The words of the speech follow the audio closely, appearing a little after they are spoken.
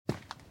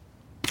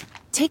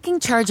Taking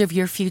charge of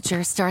your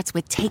future starts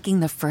with taking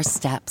the first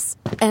steps.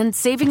 And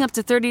saving up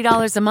to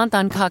 $30 a month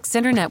on Cox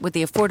Internet with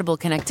the Affordable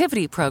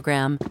Connectivity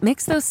Program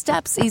makes those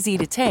steps easy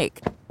to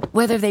take.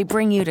 Whether they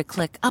bring you to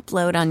click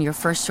upload on your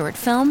first short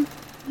film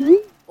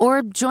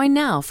or join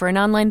now for an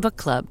online book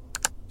club.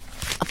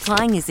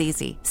 Applying is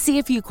easy. See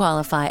if you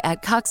qualify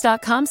at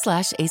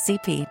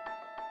cox.com/ACP.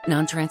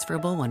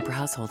 Non-transferable one per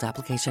household.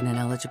 Application and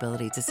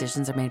eligibility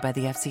decisions are made by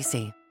the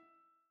FCC.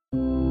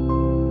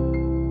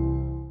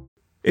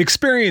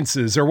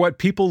 Experiences are what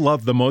people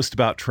love the most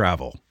about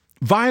travel.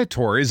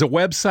 Viator is a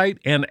website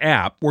and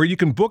app where you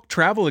can book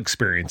travel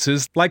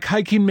experiences like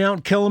hiking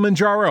Mount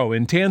Kilimanjaro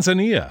in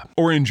Tanzania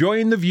or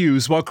enjoying the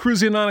views while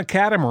cruising on a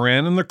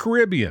catamaran in the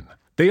Caribbean.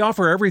 They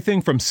offer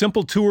everything from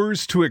simple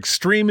tours to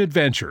extreme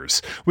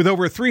adventures. With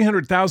over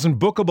 300,000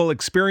 bookable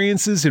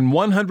experiences in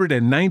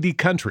 190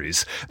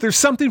 countries, there's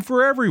something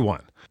for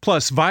everyone.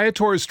 Plus,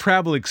 Viator's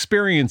travel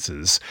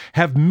experiences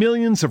have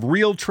millions of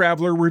real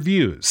traveler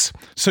reviews,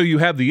 so you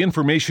have the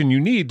information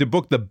you need to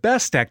book the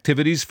best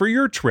activities for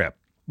your trip.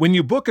 When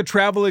you book a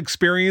travel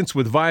experience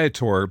with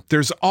Viator,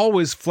 there's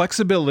always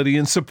flexibility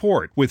and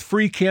support with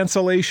free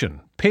cancellation,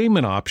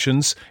 payment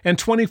options, and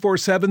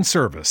 24/7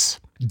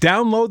 service.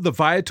 Download the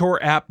Viator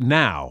app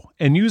now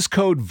and use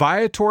code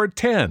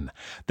Viator10.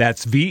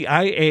 That's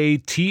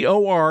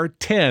Viator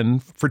 10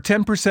 for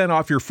 10%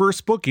 off your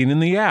first booking in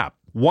the app.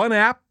 One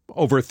app,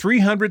 over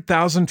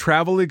 300,000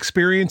 travel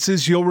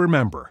experiences you'll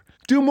remember.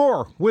 Do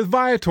more with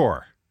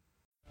Viator.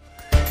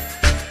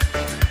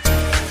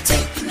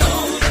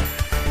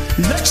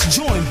 Let's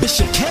join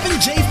Bishop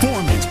Kevin J.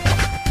 Foreman.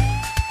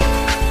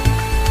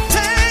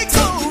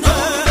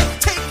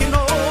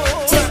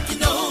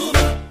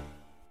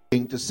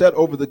 To set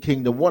over the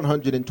kingdom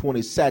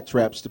 120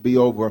 satraps to be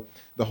over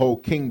the whole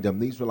kingdom.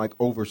 These were like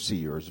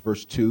overseers.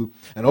 Verse 2,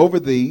 and over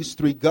these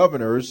 3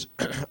 governors,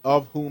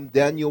 of whom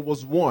Daniel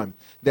was one,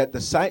 that the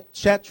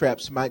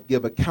satraps might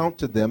give account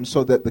to them,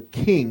 so that the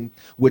king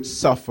would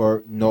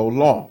suffer no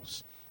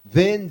loss.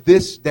 Then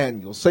this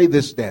Daniel, say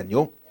this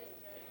Daniel,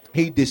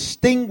 he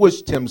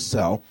distinguished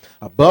himself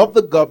above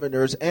the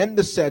governors and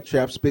the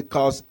satraps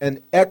because an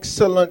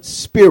excellent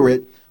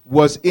spirit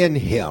was in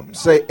him.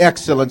 Say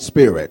excellent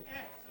spirit.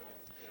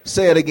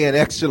 Say it again,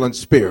 excellent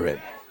spirit.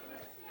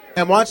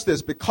 And watch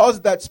this. Because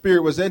that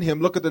spirit was in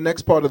him, look at the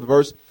next part of the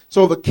verse.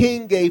 So the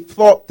king gave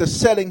thought to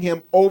setting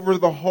him over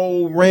the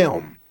whole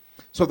realm.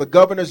 So the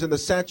governors and the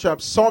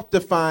satraps sought to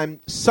find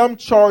some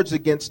charge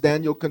against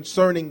Daniel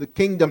concerning the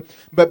kingdom,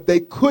 but they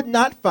could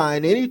not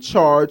find any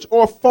charge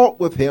or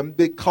fault with him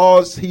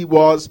because he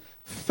was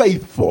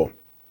faithful.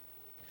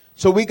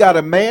 So we got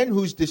a man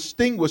who's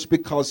distinguished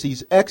because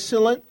he's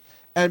excellent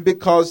and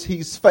because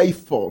he's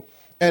faithful.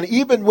 And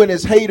even when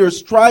his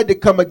haters tried to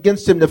come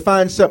against him to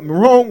find something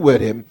wrong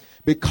with him,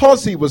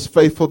 because he was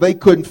faithful, they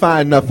couldn't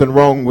find nothing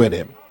wrong with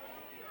him.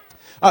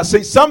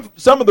 See, some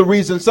of the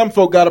reasons some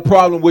folk got a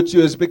problem with you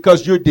is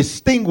because you're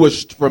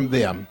distinguished from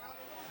them.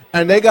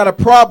 And they got a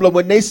problem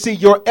when they see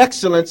your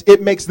excellence,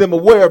 it makes them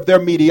aware of their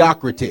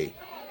mediocrity.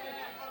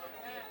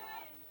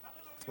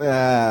 Look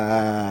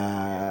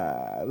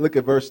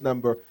at verse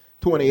number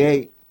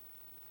 28.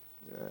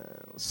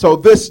 So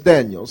this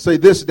Daniel, say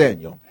this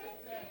Daniel.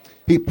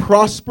 He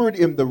prospered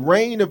in the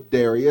reign of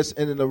Darius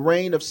and in the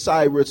reign of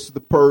Cyrus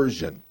the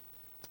Persian.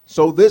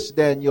 So this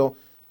Daniel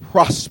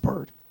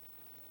prospered.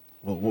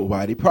 Well,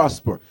 why did he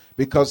prosper?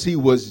 Because he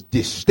was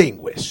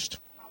distinguished.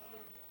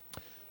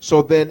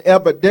 So then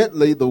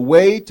evidently the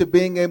way to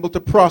being able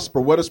to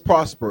prosper, what is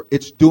prosper?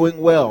 It's doing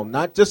well,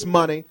 not just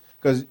money,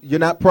 because you're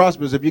not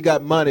prosperous if you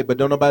got money but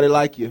don't nobody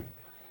like you.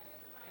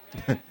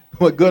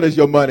 What good is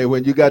your money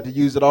when you got to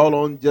use it all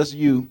on just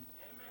you?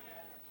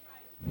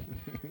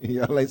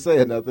 Y'all ain't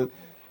saying nothing.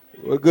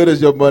 What good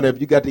is your money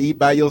if you got to eat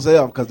by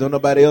yourself because don't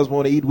nobody else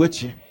want to eat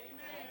with you?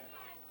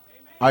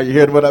 Are you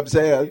hearing what I'm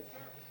saying?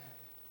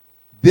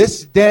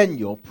 This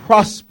Daniel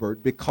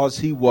prospered because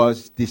he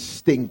was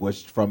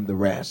distinguished from the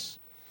rest.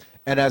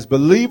 And as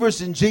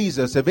believers in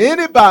Jesus, if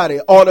anybody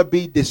ought to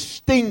be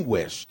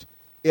distinguished,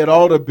 it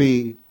ought to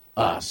be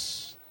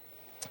us.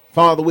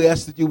 Father, we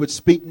ask that you would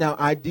speak now.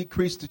 I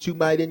decrease that you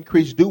might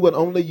increase. Do what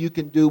only you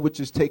can do, which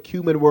is take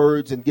human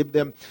words and give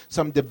them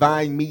some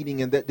divine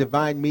meaning, and that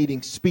divine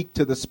meaning speak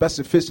to the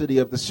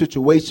specificity of the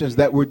situations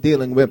that we're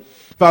dealing with.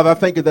 Father, I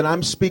thank you that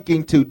I'm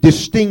speaking to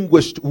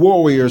distinguished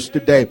warriors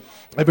today.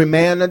 Every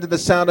man under the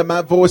sound of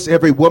my voice,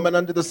 every woman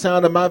under the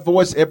sound of my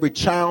voice, every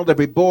child,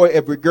 every boy,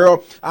 every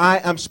girl, I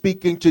am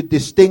speaking to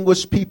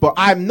distinguished people.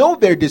 I know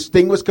they're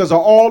distinguished because of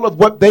all of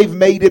what they've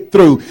made it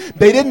through.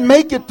 They didn't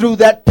make it through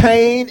that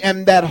pain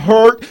and that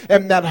hurt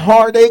and that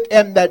heartache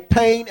and that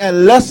pain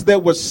unless there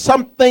was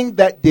something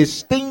that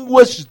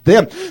distinguished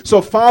them.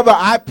 So, Father,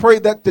 I pray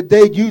that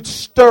today you'd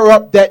stir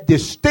up that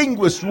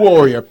distinguished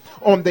warrior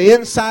on the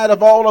inside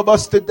of all of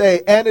us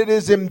today. And it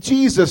is in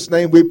Jesus'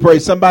 name we pray.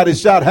 Somebody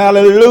shout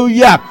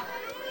hallelujah.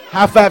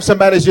 High five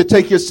somebody as you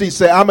take your seat.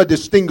 Say, I'm a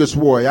distinguished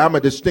warrior. I'm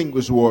a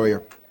distinguished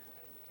warrior.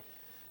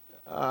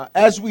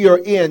 As we are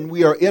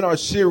in our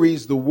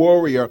series, The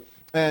Warrior.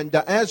 And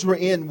as we're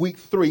in week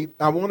 3,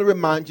 I want to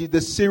remind you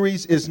this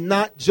series is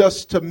not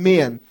just to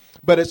men,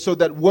 but it's so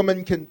that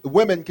women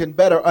can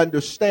better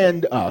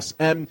understand us.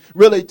 And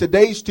really,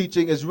 today's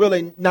teaching is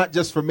really not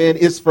just for men,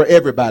 it's for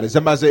everybody.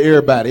 Somebody say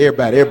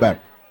everybody.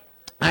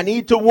 I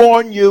need to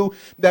warn you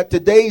that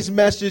today's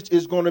message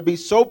is going to be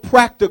so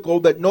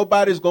practical that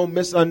nobody's going to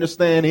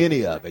misunderstand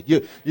any of it.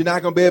 You're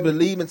not going to be able to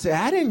leave and say,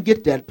 I didn't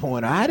get that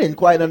point, or I didn't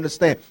quite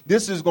understand.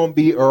 This is going to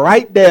be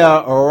right there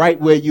or right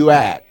where you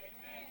at.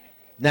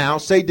 Now,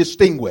 say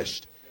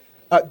distinguished.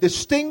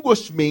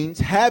 Distinguished means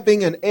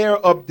having an air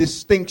of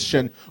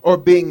distinction or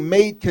being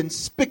made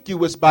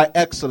conspicuous by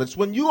excellence.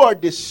 When you are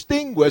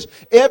distinguished,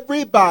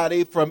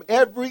 everybody from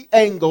every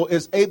angle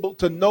is able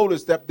to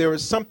notice that there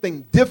is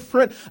something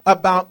different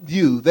about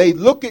you. They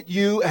look at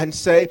you and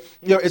say,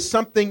 there is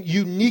something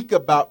unique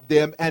about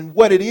them, and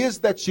what it is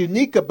that's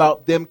unique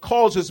about them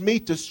causes me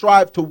to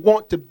strive to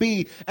want to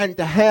be and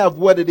to have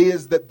what it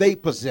is that they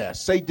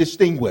possess. Say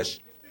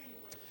distinguished.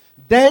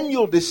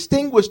 Daniel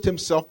distinguished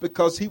himself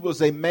because he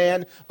was a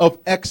man of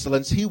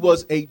excellence. He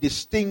was a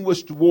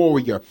distinguished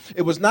warrior.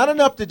 It was not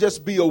enough to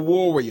just be a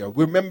warrior.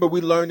 Remember, we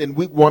learned in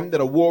week 1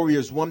 that a warrior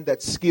is one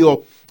that's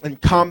skilled in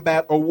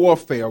combat or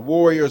warfare. A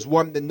warrior is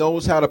one that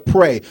knows how to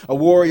pray. A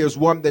warrior is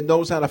one that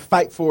knows how to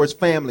fight for his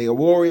family. A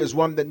warrior is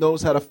one that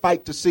knows how to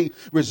fight to see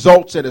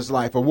results in his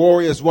life. A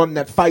warrior is one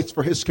that fights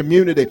for his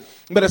community.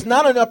 But it's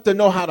not enough to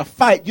know how to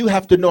fight. You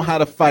have to know how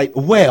to fight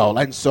well.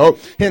 And so,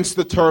 hence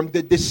the term,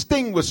 the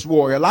distinguished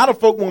warrior. A lot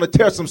of folk want to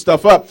tear some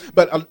stuff up,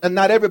 but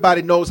not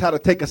everybody knows how to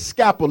take a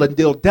scalpel and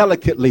deal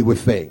delicately with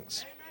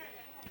things.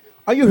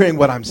 Are you hearing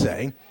what I'm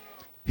saying?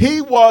 He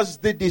was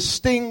the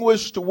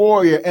distinguished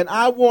warrior, and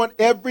I want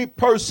every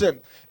person,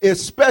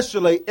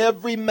 especially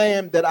every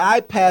man that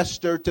I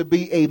pastor, to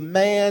be a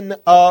man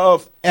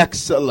of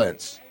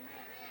excellence.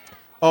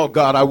 Oh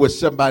God, I wish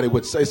somebody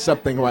would say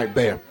something right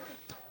there.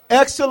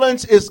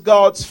 Excellence is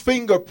God's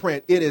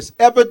fingerprint. It is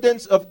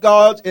evidence of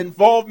God's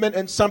involvement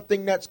in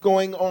something that's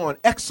going on.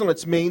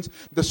 Excellence means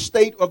the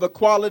state or the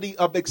quality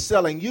of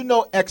excelling. You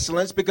know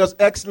excellence because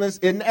excellence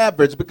isn't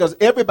average, because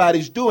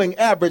everybody's doing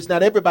average,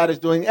 not everybody's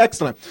doing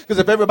excellent. Because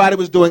if everybody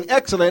was doing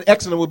excellent,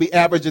 excellent would be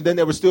average, and then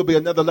there would still be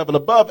another level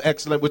above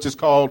excellent, which is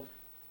called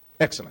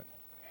excellent.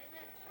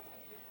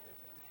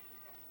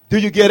 Do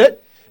you get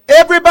it?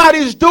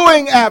 Everybody's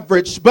doing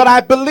average, but I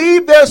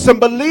believe there's some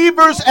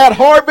believers at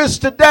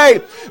Harvest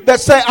today that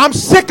say, I'm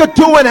sick of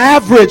doing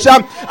average.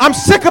 I'm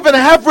sick of an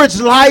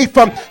average life.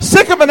 I'm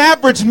sick of an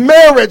average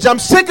marriage. I'm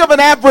sick of an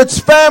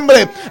average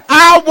family.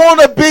 I want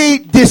to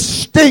be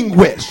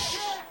distinguished.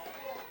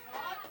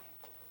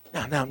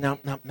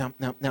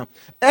 Now.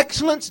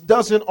 Excellence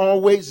doesn't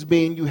always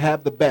mean you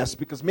have the best,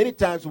 because many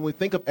times when we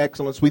think of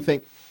excellence, we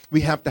think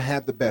we have to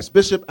have the best.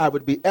 Bishop, I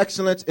would be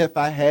excellent if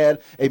I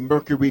had a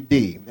Mercury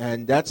D.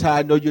 And that's how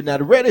I know you're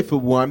not ready for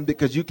one,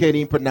 because you can't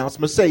even pronounce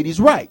Mercedes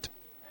right.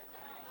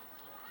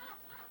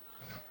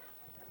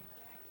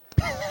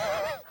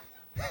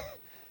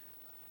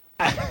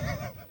 Now,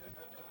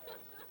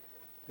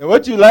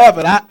 what you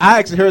laughing? I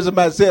actually heard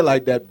somebody say it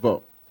like that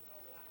before.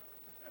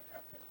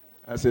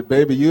 I said,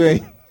 baby, you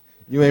ain't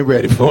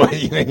ready for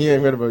it. You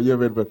ain't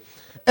ready for it.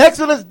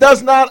 Excellence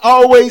does not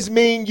always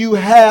mean you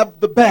have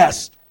the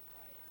best.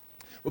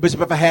 Well,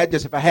 Bishop, if I had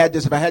this,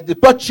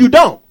 but you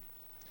don't.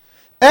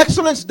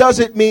 Excellence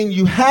doesn't mean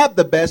you have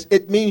the best.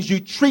 It means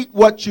you treat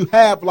what you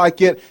have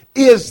like it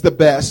is the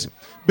best.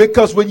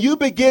 Because when you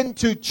begin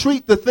to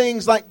treat the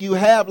things like you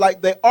have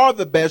like they are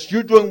the best,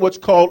 you're doing what's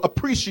called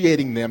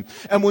appreciating them.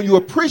 And when you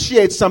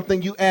appreciate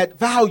something, you add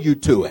value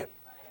to it.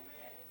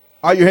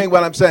 Are you hearing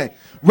what I'm saying?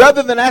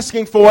 Rather than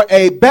asking for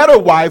a better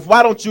wife,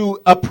 why don't you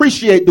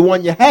appreciate the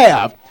one you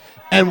have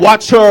and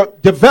watch her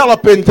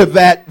develop into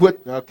that?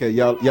 Okay,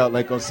 y'all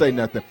ain't gonna say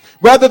nothing.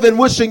 Rather than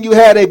wishing you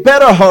had a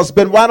better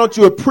husband, why don't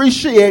you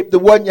appreciate the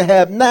one you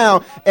have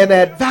now and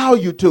add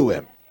value to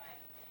him?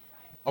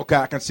 Okay,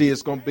 I can see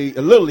it's gonna be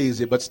a little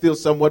easy, but still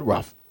somewhat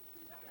rough.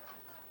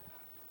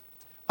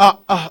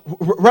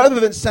 Rather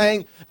than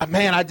saying,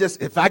 man,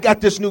 if I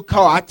got this new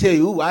car, I tell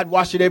you, I'd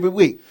wash it every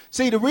week.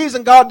 See, the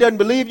reason God doesn't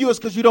believe you is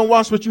because you don't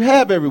wash what you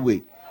have every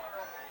week.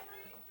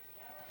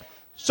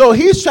 So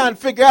he's trying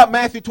to figure out,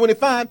 Matthew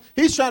 25,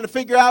 he's trying to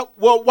figure out,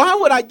 well, why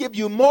would I give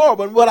you more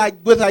when what I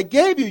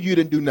gave you, you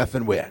didn't do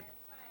nothing with?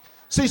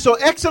 See, so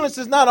excellence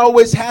is not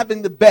always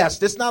having the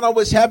best. It's not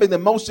always having the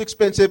most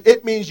expensive.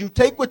 It means you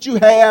take what you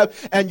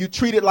have and you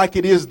treat it like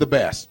it is the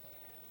best.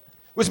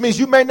 Which means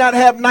you may not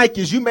have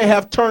Nikes, you may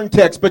have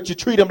Turntex, but you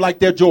treat them like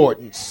they're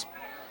Jordans.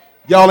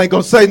 Y'all ain't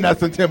going to say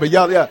nothing to me.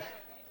 Yeah.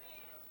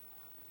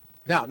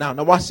 Now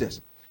watch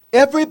this.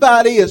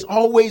 Everybody is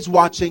always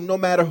watching, no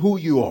matter who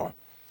you are.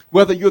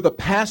 Whether you're the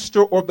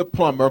pastor or the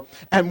plumber,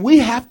 and we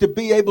have to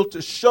be able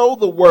to show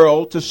the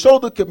world, to show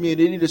the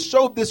community, to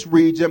show this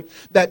region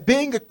that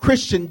being a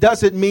Christian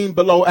doesn't mean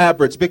below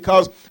average,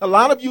 because a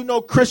lot of you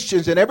know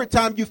Christians, and every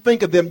time you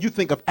think of them, you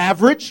think of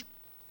average,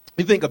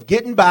 You think of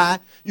getting by,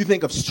 you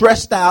think of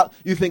stressed out,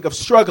 you think of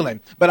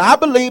struggling. But I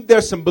believe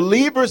there's some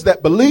believers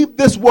that believe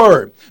this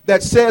word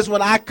that says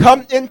when I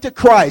come into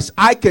Christ,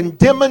 I can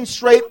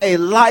demonstrate a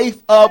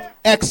life of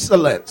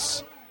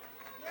excellence.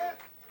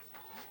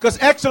 Because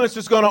excellence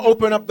is going to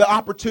open up the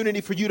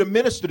opportunity for you to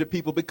minister to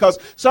people, because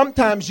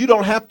sometimes you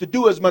don't have to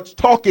do as much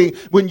talking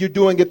when you're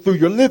doing it through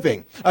your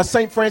living.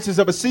 St. Francis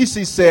of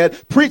Assisi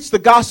said, preach the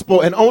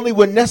gospel and only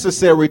when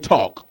necessary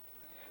talk.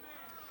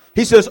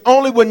 He says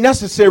only when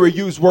necessary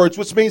use words,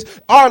 which means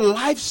our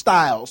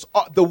lifestyles,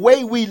 the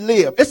way we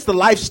live, it's the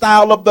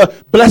lifestyle of the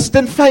blessed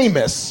and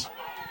famous.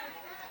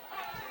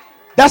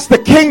 That's the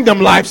kingdom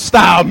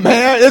lifestyle,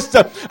 man.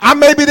 I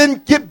maybe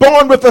didn't get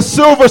born with a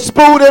silver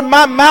spoon in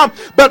my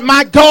mouth, but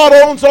my God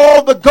owns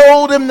all the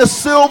gold and the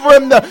silver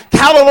and the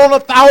cattle on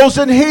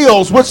 1,000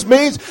 hills, which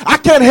means I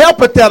can't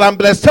help it that I'm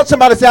blessed. Tell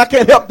somebody, say, I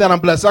can't help that I'm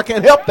blessed. I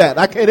can't help that.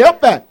 I can't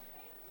help that.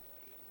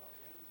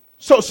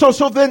 So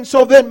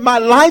then my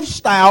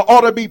lifestyle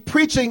ought to be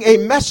preaching a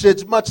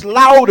message much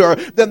louder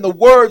than the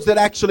words that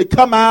actually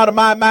come out of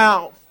my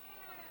mouth.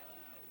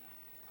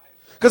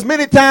 Because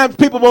many times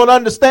people won't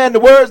understand the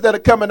words that are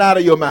coming out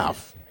of your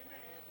mouth.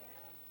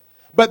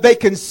 But they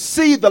can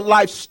see the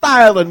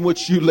lifestyle in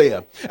which you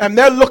live. And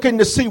they're looking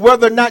to see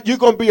whether or not you're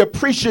going to be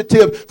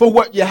appreciative for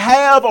what you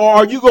have, or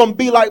are you going to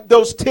be like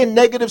those 10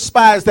 negative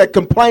spies that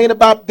complain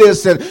about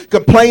this and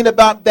complain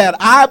about that.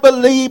 I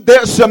believe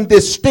there's some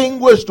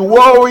distinguished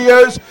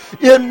warriors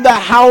in the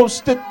house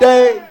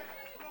today.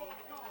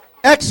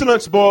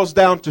 Excellence boils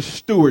down to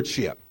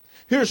stewardship.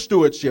 Here's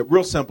stewardship,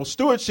 real simple.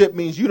 Stewardship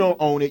means you don't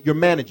own it, you're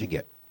managing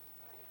it.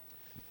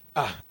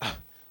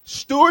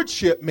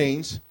 Stewardship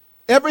means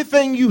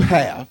everything you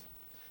have,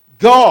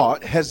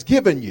 God has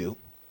given you.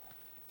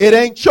 It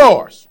ain't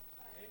yours.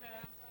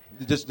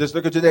 Just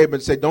look at your neighbor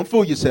and say, don't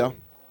fool yourself.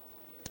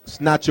 It's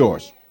not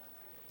yours.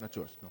 Not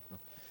yours. No.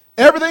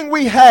 Everything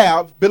we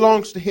have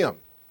belongs to him.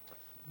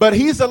 But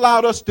he's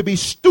allowed us to be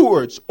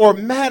stewards or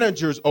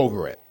managers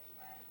over it.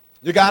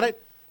 You got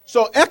it?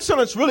 So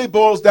excellence really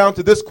boils down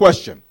to this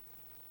question.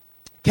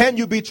 Can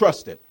you be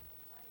trusted?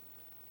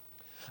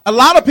 A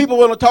lot of people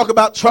want to talk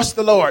about trust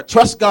the Lord,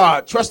 trust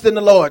God, trust in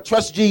the Lord,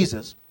 trust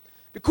Jesus.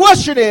 The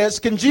question is,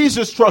 can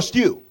Jesus trust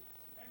you?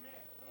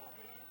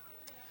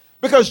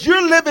 Because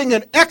you're living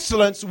in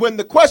excellence when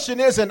the question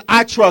isn't,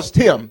 I trust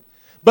him,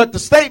 but the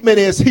statement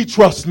is, he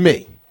trusts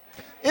me.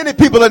 Any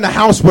people in the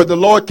house where the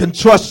Lord can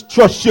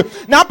trust you?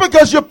 Not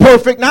because you're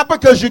perfect, not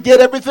because you get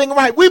everything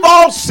right. We've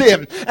all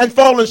sinned and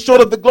fallen short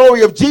of the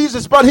glory of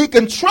Jesus, but he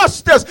can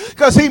trust us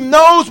because he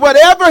knows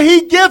whatever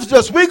he gives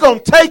us, we're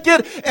going to take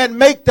it and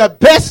make the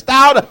best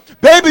out of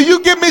it. Baby,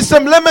 you give me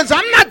some lemons.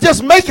 I'm not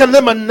just making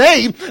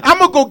lemonade. I'm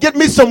going to go get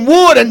me some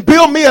wood and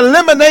build me a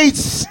lemonade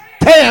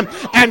stand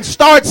and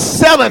start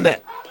selling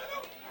it.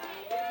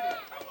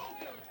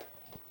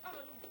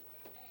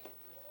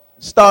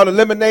 Start a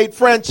lemonade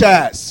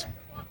franchise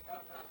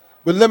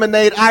with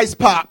lemonade ice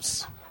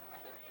pops.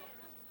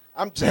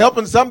 I'm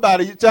helping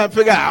somebody. You're trying to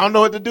figure out, I don't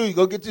know what to do. You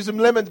go get you some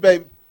lemons,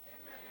 baby.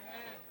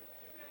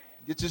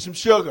 Get you some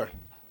sugar.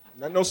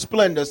 Not no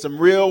Splenda, some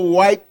real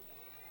white,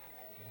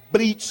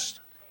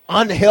 bleached,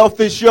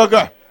 unhealthy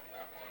sugar.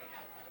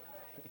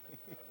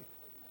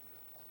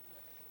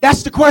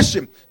 That's the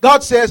question.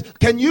 God says,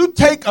 can you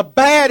take a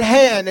bad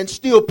hand and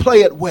still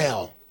play it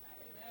well?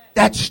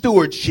 That's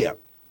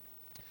stewardship.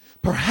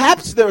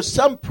 Perhaps there are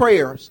some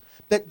prayers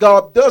that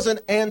God doesn't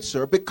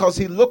answer because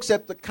he looks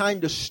at the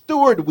kind of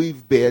steward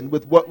we've been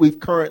with what we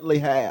currently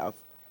have.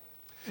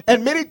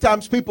 And many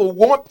times people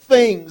want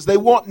things, they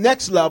want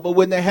next level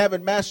when they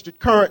haven't mastered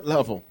current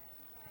level.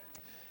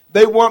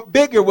 They want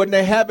bigger when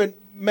they haven't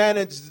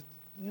managed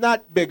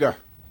not bigger.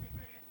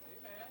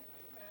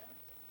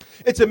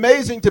 It's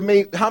amazing to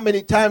me how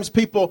many times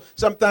people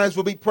sometimes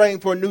will be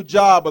praying for a new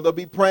job, or they'll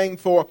be praying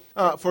for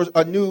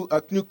a new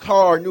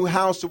car, a new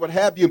house, or what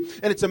have you.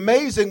 And it's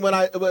amazing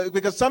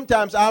because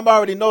sometimes I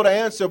already know the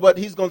answer, what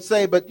he's going to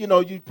say. But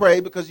you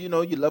pray because you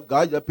love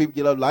God, you love people,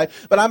 you love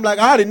life. But I'm like,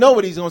 I already know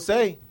what he's going to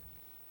say.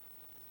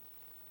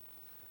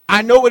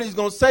 I know what he's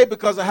going to say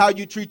because of how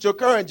you treat your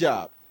current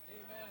job.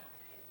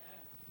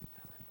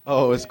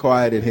 Oh, it's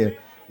quiet in here.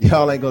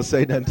 Y'all ain't going to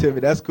say nothing to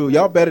me. That's cool.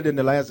 Y'all better than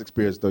the last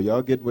experience, though.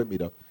 Y'all get with me,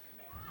 though.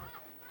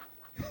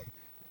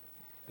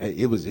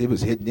 It was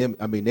hitting them.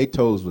 I mean, their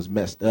toes was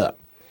messed up.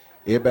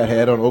 Everybody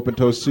had on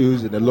open-toe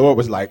shoes, and the Lord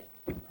was like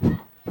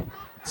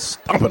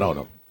stomping on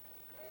them.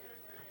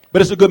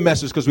 But it's a good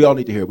message because we all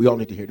need to hear it. We all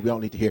need to hear it. We all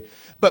need to hear it.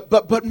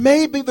 But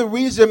maybe the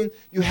reason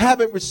you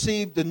haven't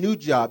received the new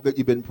job that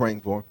you've been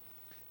praying for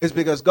is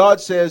because God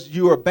says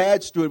you are a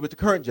bad steward with the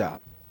current job.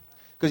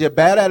 Because you have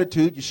bad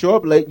attitude, you show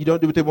up late, you don't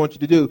do what they want you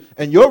to do,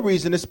 and your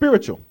reason is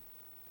spiritual.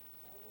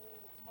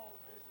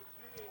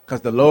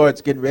 Because the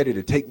Lord's getting ready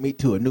to take me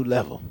to a new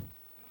level.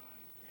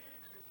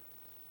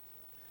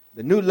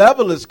 The new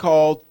level is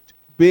called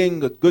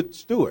being a good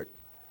steward.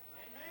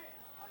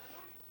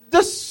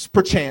 This,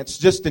 perchance,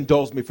 just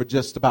indulge me for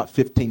just about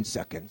 15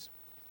 seconds.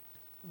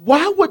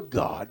 Why would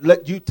God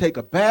let you take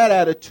a bad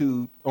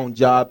attitude on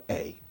job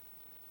A,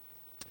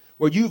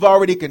 where you've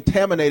already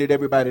contaminated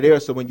everybody there,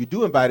 so when you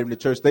do invite them to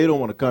church, they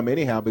don't want to come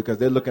anyhow because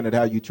they're looking at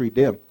how you treat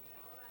them.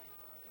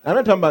 I'm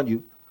not talking about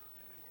you.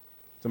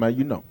 Somebody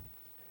you know.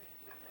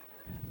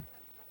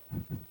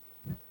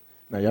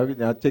 Now,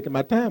 y'all taking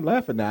my time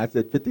laughing now. I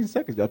said 15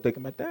 seconds. Y'all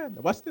taking my time.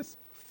 Now, watch this.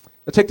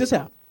 Now, check this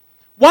out.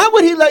 Why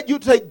would he let you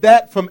take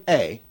that from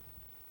A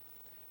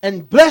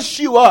and bless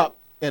you up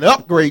and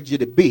upgrade you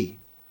to B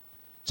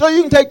so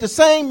you can take the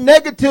same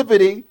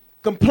negativity,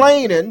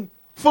 complaining,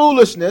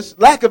 foolishness,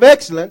 lack of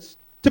excellence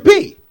to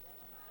B?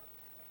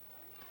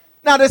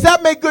 Now, does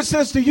that make good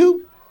sense to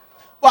you?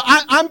 Well,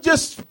 I'm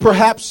just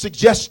perhaps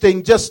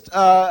suggesting just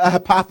a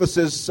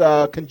hypothesis,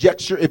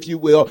 conjecture, if you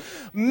will.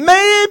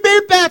 Maybe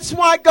that's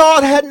why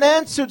God hadn't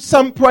answered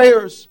some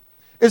prayers,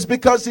 is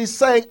because he's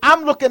saying,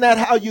 I'm looking at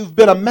how you've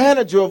been a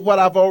manager of what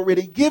I've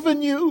already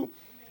given you,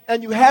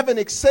 and you haven't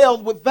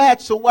excelled with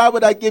that, so why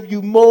would I give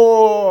you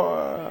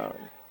more?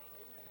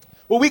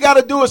 What we got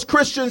to do as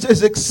Christians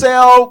is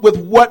excel with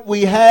what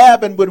we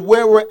have and with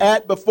where we're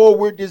at before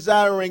we're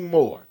desiring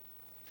more.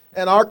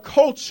 And our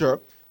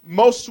culture,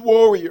 most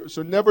warriors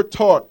are never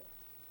taught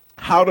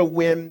how to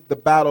win the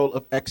battle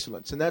of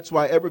excellence. And that's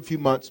why every few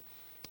months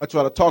I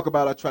try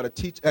to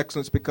teach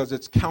excellence, because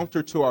it's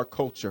counter to our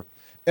culture.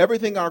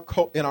 Everything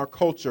in our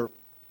culture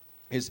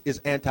is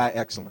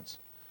anti-excellence.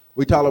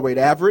 We tolerate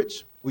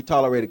average. We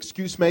tolerate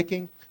excuse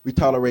making. We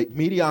tolerate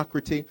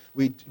mediocrity.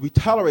 We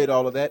tolerate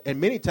all of that.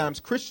 And many times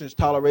Christians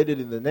tolerate it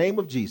in the name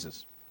of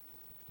Jesus.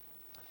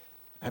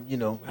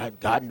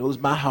 God knows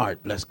my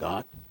heart, bless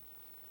God.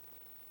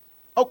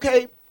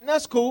 Okay,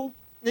 that's cool.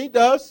 He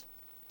does.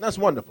 That's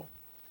wonderful.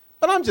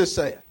 But I'm just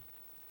saying,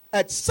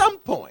 at some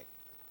point,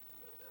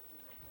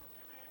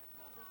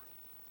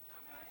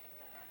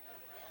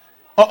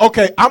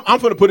 okay, I'm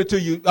going to put it to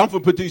you. I'm going to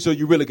put it to you so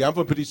you really get.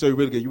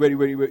 You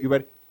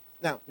ready?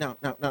 Now.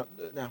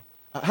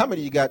 How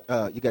many of you got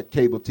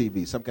cable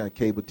TV? Some kind of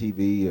cable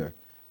TV, or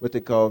what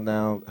they call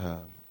now,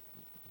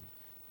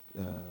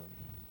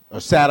 or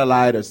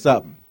satellite or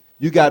something.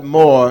 You got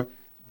more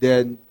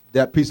than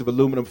that piece of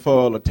aluminum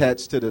foil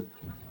attached to the.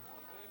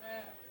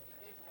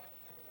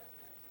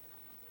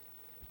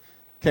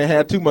 Can't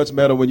have too much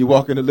metal when you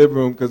walk in the living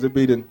room because it'd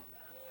be the.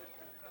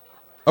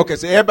 Okay,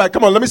 so everybody,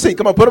 come on, let me see.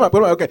 Come on, put them up.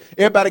 Okay,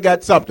 everybody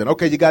got something.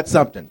 Okay, you got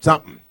something.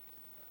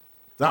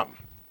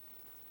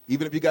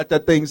 Even if you got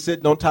that thing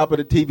sitting on top of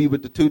the TV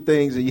with the two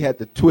things and you had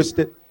to twist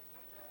it.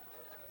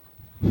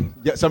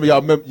 Yeah, some of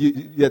y'all remember.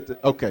 You had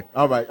to, okay,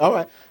 all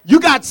right. You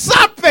got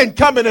something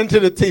coming into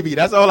the TV.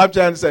 That's all I'm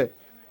trying to say.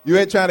 You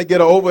ain't trying to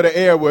get over the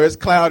air where it's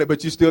cloudy,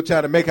 but you're still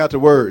trying to make out the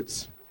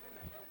words.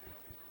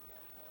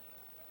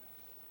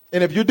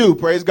 And if you do,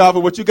 praise God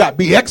for what you got.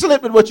 Be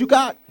excellent with what you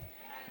got.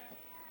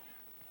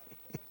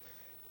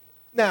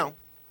 Now,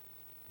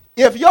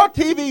 if your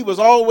TV was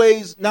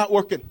always not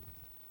working,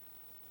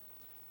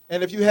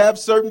 and if you have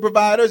certain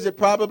providers,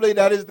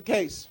 that is the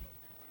case.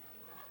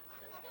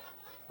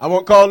 I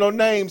won't call no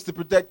names to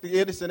protect the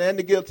innocent and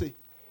the guilty.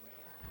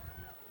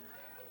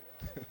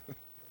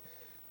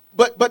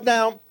 But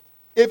now,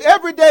 if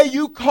every day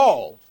you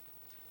called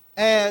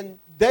and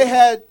they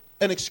had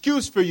an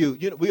excuse for you,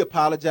 we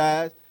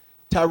apologize.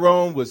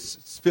 Tyrone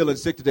was feeling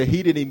sick today.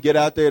 He didn't even get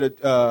out there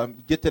to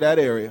get to that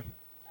area.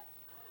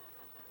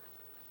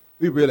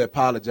 We really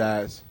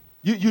apologize.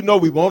 You know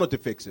we wanted to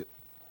fix it.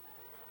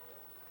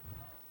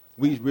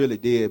 We really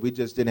did. We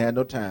just didn't have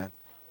no time.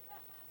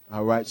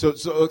 All right. So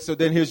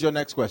then here's your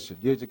next question.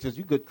 Because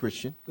you're good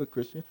Christian.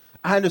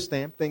 I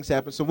understand. Things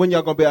happen. So when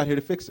y'all going to be out here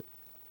to fix it?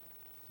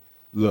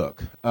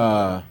 Look,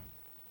 I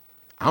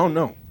don't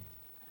know.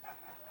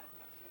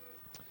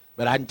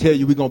 But I can tell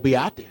you we're going to be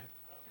out there.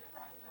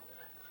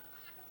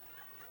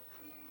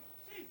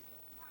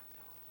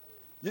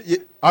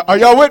 Are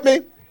y'all with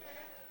me?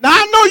 Now,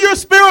 I know you're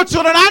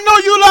spiritual and I know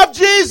you love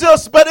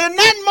Jesus, but in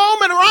that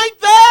moment right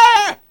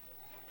there,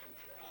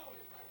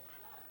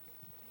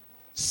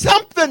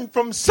 something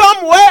from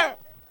somewhere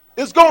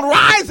is going to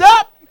rise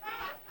up.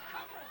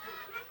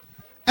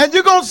 And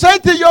you're going to say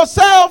to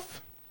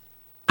yourself,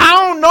 I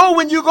don't know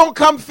when you're going to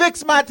come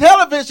fix my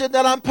television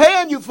that I'm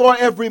paying you for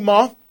every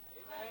month.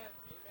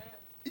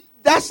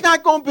 That's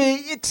not going to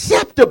be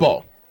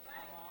acceptable.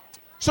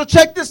 So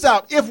check this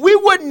out. If we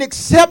wouldn't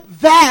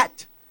accept that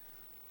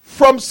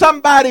from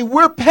somebody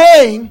we're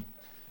paying,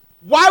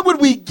 why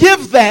would we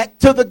give that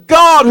to the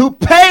God who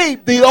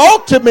paid the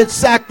ultimate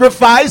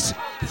sacrifice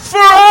for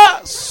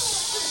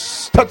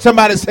us?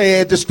 Somebody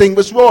say,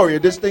 distinguished warrior.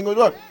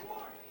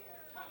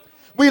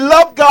 We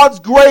love God's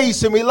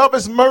grace and we love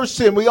his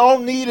mercy and we all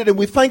need it and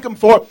we thank him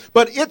for it,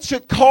 but it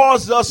should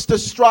cause us to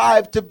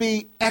strive to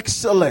be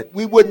excellent.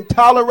 We wouldn't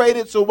tolerate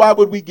it, so why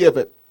would we give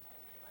it?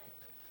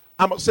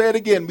 I'm going to say it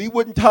again. We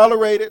wouldn't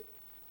tolerate it,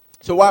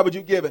 so why would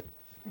you give it?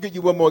 I'll give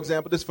you one more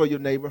example. This is for your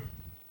neighbor.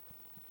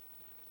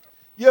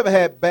 You ever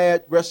had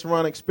bad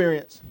restaurant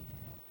experience?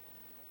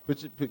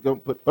 Put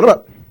them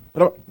up.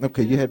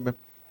 Okay, you had.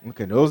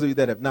 Okay, those of you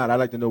that have not, I'd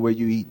like to know where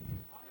you eating.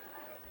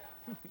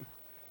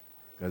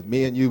 Because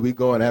me and you, we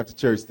going after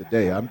church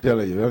today. I'm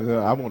telling you,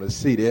 I want to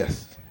see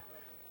this.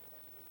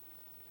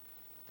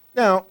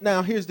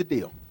 Now, here's the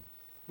deal.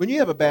 When you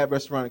have a bad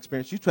restaurant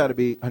experience, you try to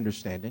be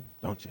understanding,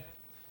 don't you?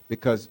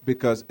 Because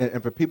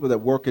and for people that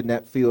work in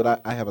that field,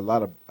 I have a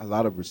lot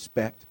of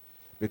respect,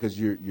 because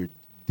you're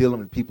dealing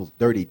with people's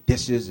dirty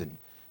dishes and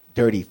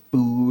dirty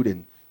food,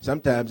 and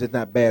sometimes it's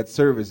not bad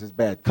service, it's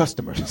bad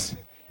customers,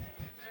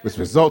 which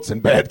results in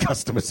bad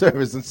customer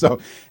service. And so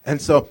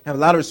I have a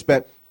lot of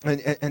respect.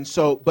 And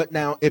so, but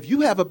now, if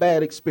you have a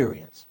bad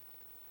experience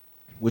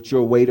with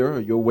your waiter or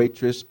your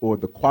waitress or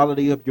the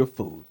quality of your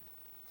food,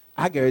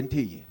 I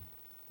guarantee you,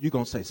 you're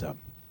going to say something.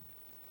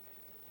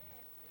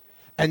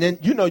 And then,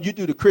 you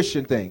do the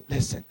Christian thing.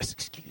 Listen,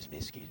 excuse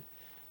me.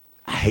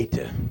 I hate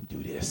to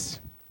do this,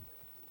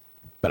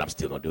 but I'm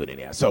still going to do it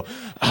anyhow. So,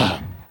 I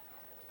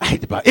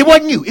hate to buy it. It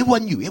wasn't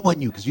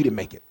you, because you didn't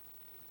make it.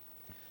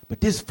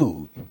 But this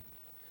food,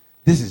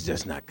 this is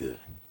just not good.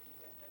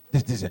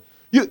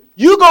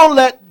 You going to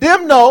let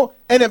them know,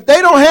 and if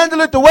they don't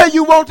handle it the way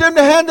you want them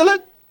to handle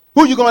it,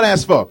 who you going to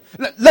ask for?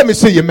 Let me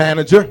see your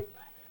manager.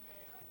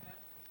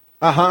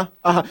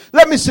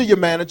 Let me see your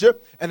manager.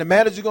 And the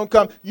manager going to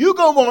come. You're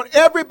going to want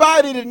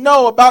everybody to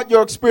know about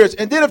your experience.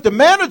 And then if the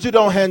manager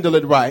don't handle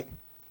it right,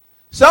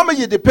 some of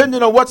you,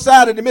 depending on what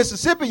side of the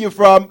Mississippi you're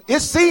from,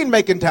 it's scene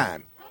making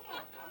time.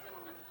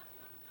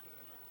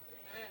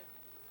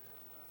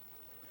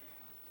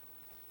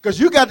 Because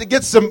you got to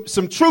get some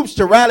troops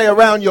to rally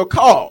around your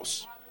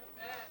cause.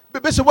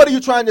 But Bishop, what are you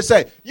trying to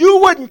say? You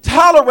wouldn't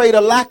tolerate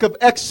a lack of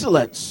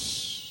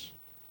excellence.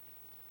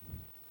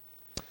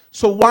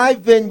 So why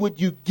then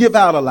would you give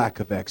out a lack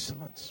of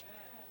excellence?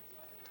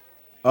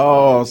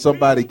 Oh,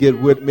 somebody get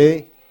with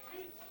me.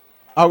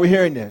 Are we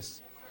hearing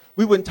this?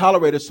 We wouldn't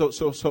tolerate it,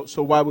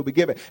 so why would we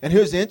give it? And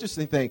here's the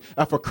interesting thing.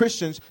 For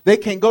Christians, they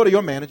can't go to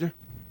your manager.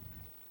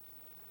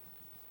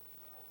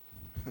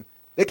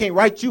 They can't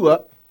write you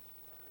up.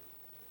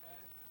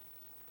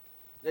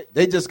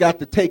 They just got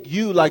to take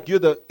you like you're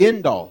the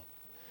end all.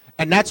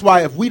 And that's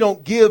why if we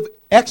don't give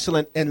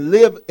excellent and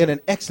live in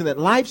an excellent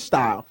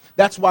lifestyle,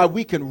 that's why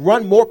we can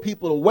run more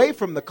people away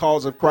from the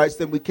cause of Christ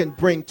than we can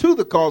bring to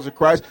the cause of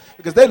Christ,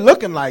 because they're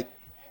looking like,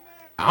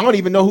 I don't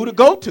even know who to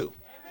go to.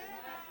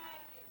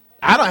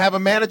 I don't have a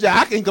manager.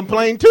 I can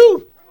complain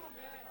too.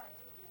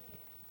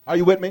 Are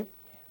you with me?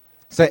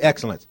 Say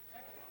excellence.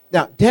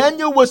 Now,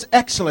 Daniel was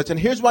excellent, and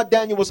here's why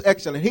Daniel was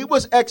excellent. He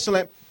was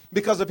excellent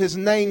because of his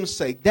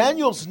namesake.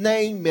 Daniel's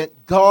name meant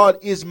God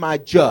is my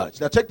judge.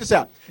 Now check this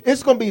out.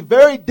 It's going to be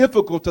very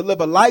difficult to live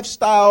a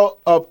lifestyle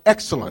of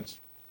excellence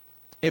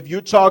if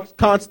you're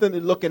constantly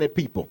looking at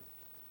people.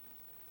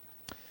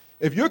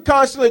 If you're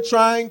constantly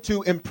trying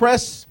to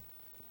impress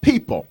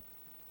people,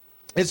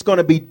 it's going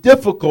to be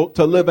difficult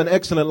to live an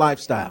excellent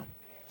lifestyle,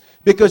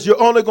 because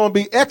you're only going to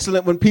be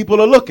excellent when people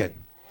are looking.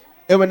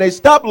 And when they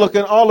stop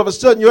looking, all of a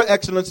sudden your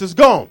excellence is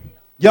gone.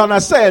 Y'all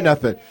not saying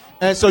nothing.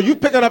 And so you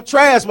picking up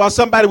trash while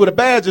somebody with a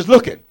badge is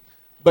looking.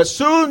 But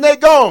soon they're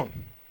gone.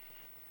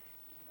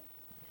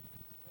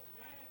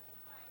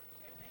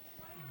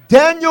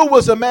 Daniel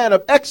was a man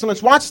of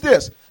excellence. Watch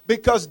this.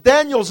 Because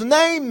Daniel's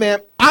name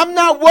meant, I'm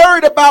not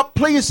worried about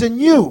pleasing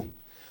you.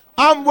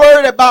 I'm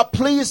worried about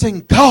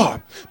pleasing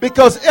God,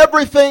 because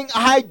everything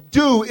I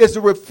do is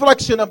a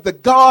reflection of the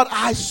God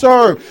I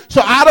serve.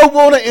 So I don't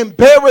want to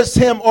embarrass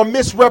him or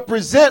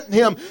misrepresent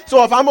him.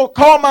 So if I'm going to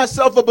call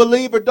myself a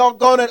believer,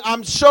 doggone it,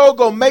 I'm sure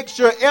going to make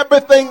sure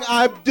everything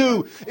I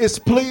do is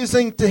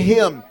pleasing to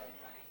him.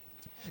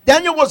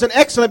 Daniel wasn't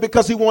excellent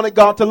because he wanted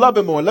God to love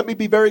him more. Let me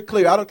be very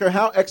clear. I don't care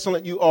how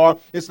excellent you are.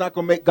 It's not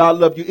going to make God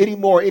love you any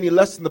more or any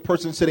less than the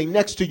person sitting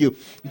next to you.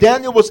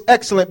 Daniel was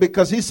excellent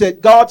because he said,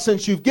 God,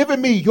 since you've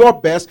given me your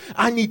best,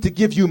 I need to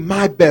give you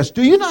my best.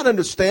 Do you not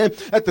understand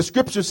that the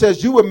scripture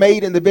says you were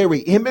made in the very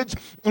image,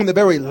 in the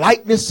very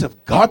likeness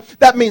of God?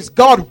 That means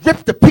God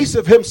ripped a piece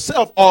of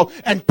himself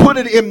off and put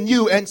it in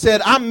you and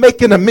said, I'm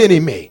making a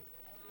mini-me.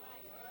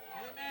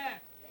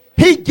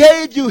 He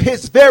gave you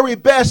his very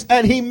best,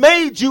 and he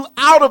made you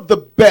out of the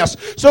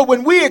best. So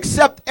when we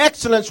accept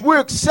excellence, we're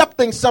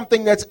accepting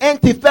something that's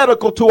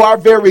antithetical to our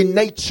very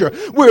nature.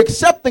 We're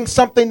accepting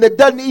something that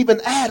doesn't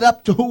even add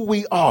up to who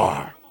we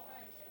are.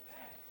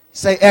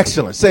 Say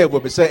excellence. Say it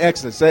with me. Say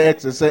excellence. Say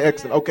excellence. Say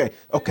excellence.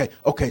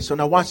 Okay. So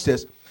now watch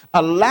this.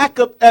 A lack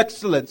of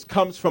excellence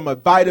comes from a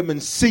vitamin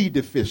C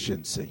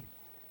deficiency.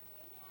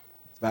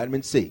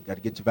 Vitamin C. Got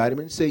to get your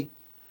vitamin C.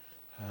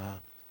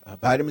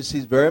 Vitamin C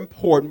is very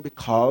important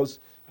because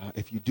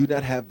if you do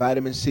not have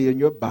vitamin C in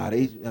your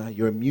body,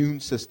 your immune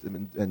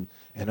system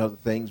and other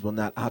things will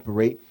not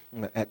operate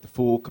at the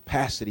full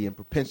capacity and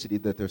propensity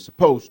that they're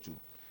supposed to.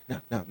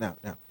 Now.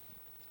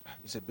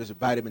 You said there's a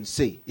vitamin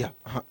C. Yeah.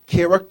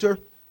 Character,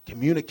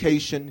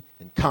 communication,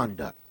 and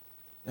conduct.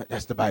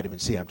 That's the vitamin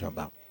C I'm talking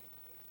about.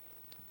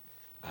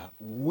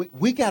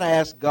 We got to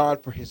ask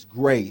God for his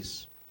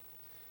grace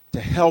to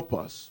help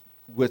us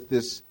with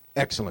this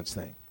excellence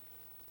thing.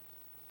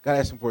 Got to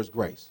ask him for his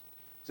grace.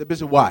 I said,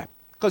 Bishop, why?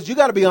 Because you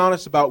got to be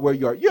honest about where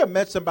you are. You ever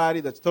met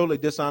somebody that's totally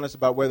dishonest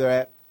about where they're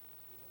at?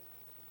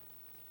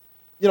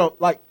 You know,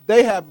 like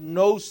they have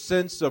no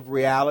sense of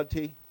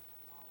reality.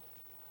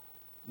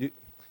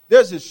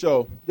 There's this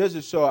show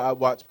I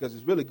watch because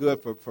it's really good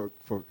for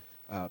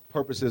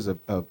purposes of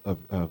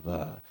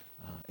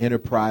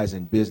enterprise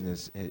and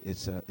business.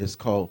 It's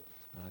called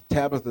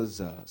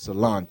Tabitha's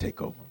Salon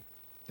Takeover.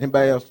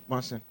 Anybody else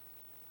watching?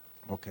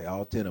 Okay,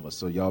 all 10 of us,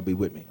 so y'all be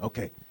with me.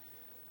 Okay.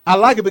 I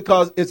like it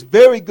because it's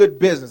very good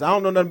business. I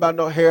don't know nothing about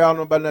no hair. I don't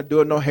know about not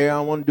doing no hair. I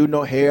don't want to do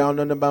no hair. I don't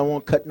know nothing about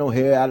want to cut no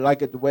hair. I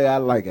like it the way I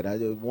like it. I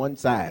just one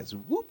size.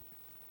 Whoop.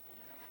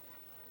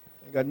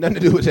 Ain't got nothing to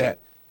do with that.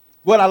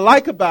 What I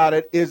like about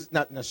it is,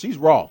 now she's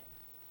raw.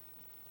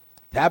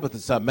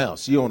 Tabitha's something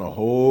else. She on a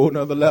whole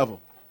nother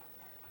level.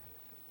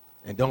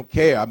 And don't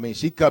care. I mean,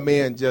 she come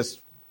in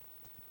just,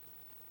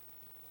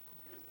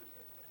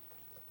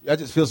 I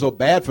just feel so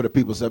bad for the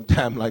people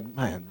sometimes. Like,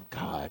 man,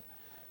 God.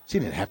 She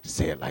didn't have to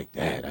say it like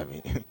that. I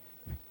mean,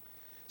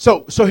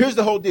 so here's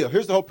the whole deal.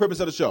 Here's the whole purpose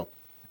of the show.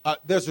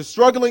 There's a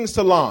struggling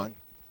salon.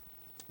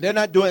 They're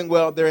not doing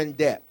well. They're in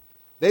debt.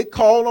 They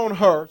call on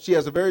her. She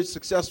has a very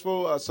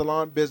successful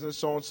salon business,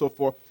 so on and so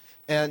forth.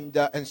 And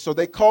so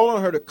they call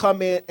on her to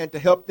come in and to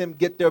help them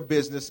get their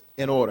business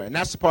in order. And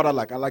that's the part I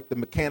like. I like the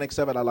mechanics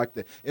of it. I like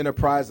the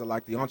enterprise. I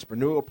like the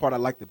entrepreneurial part. I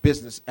like the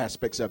business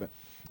aspects of it.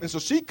 And so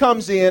she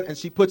comes in and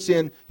she puts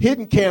in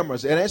hidden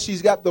cameras. And as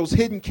she's got those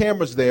hidden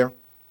cameras there,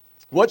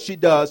 what she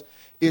does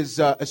is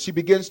she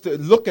begins to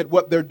look at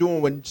what they're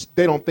doing when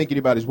they don't think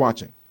anybody's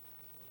watching.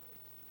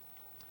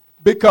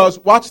 Because,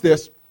 watch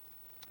this,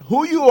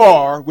 who you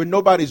are when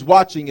nobody's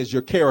watching is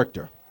your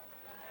character.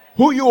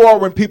 Who you are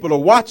when people are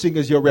watching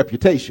is your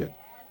reputation.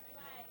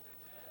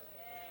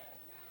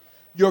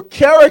 Your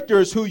character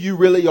is who you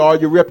really are.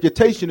 Your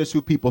reputation is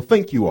who people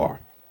think you are.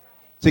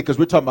 See, because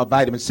we're talking about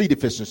vitamin C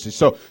deficiency.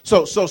 So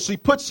she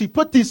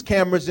put these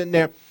cameras in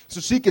there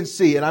so she can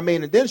see. And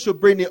and then she'll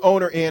bring the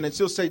owner in and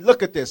she'll say,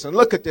 look at this and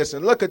look at this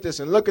and look at this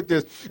and look at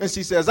this. And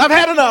she says, I've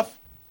had enough.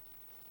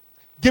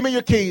 Give me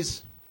your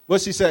keys.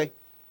 What's she say?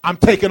 I'm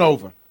taking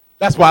over.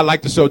 That's why I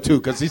like the show too,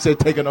 because he said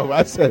taking over.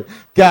 I said,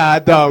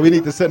 God, dog, we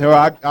need to send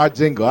her our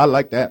jingle. I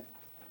like that.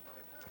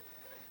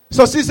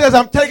 So she says,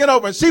 I'm taking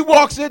over. And she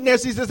walks in there.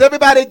 She says,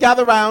 everybody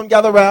gather around.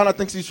 I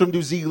think she's from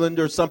New Zealand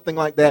or something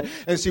like that.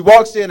 And she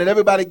walks in and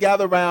everybody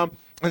gather around.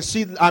 And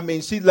she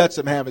lets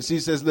them have it. She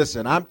says,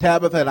 listen, I'm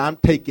Tabitha and I'm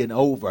taking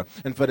over.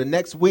 And for the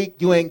next week,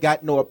 you ain't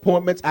got no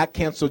appointments. I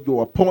canceled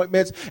your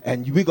appointments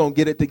and we're going to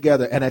get it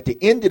together. And at the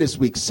end of this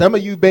week, some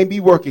of you may be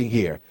working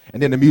here.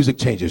 And then the music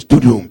changes.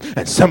 Doo-doom.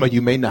 And some of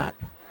you may not.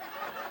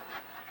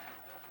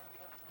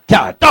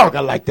 God, dog, I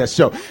like that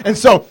show. And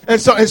so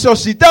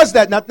she does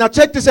that. Now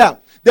check this out.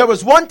 There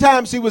was one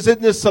time she was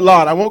in this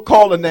salon. I won't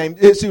call her name.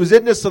 She was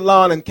in this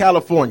salon in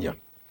California.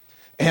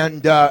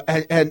 And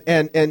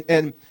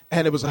it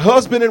was a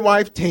husband and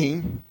wife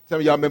team. Some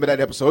of y'all remember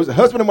that episode. It was a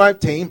husband and wife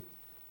team.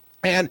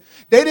 And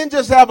they didn't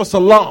just have a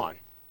salon.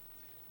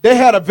 They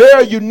had a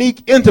very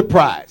unique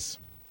enterprise.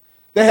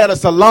 They had a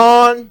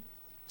salon,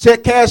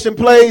 check cashing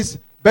place,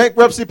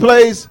 bankruptcy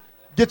place,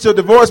 get your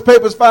divorce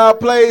papers filed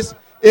place,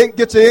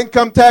 get your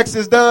income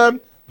taxes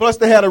done. Plus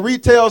they had a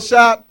retail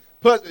shop.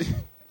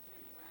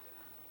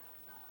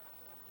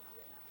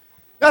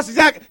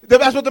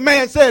 That's what the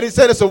man said. He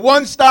said it's a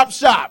one-stop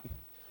shop.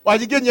 While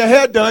you're getting your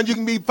hair done, you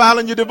can be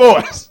filing your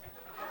divorce.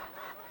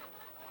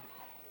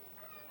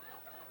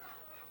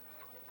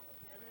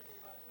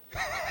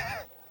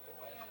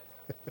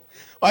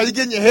 While you're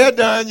getting your hair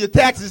done, your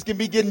taxes can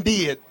be getting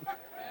did.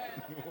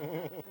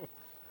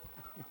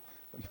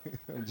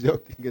 I'm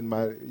joking, getting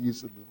my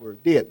use of the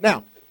word did.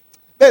 Now,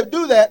 they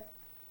do that.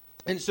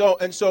 And so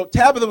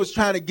Tabitha was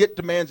trying to get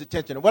the man's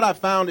attention. And what I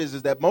found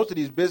is that most of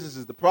these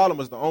businesses, the problem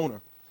was the owner.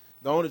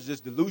 The owner's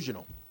just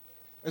delusional.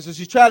 And so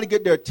she tried to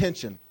get their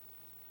attention.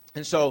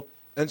 And so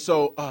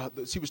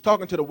she was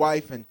talking to the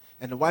wife, and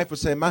the wife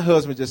was saying, my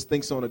husband just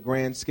thinks on a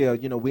grand scale.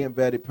 You know, we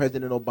invited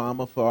President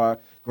Obama for our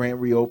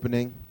grand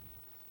reopening.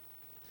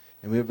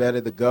 And we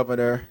invited the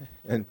governor.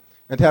 And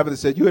Tabitha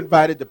said, you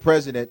invited the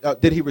president.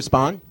 Did he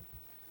respond?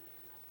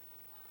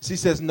 She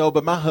says, no,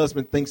 but my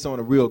husband thinks on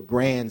a real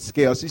grand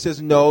scale. She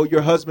says, no,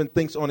 your husband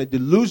thinks on a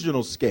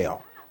delusional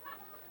scale.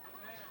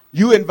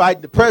 You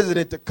invite the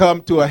president to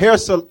come to a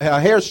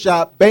hair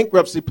shop,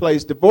 bankruptcy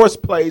place, divorce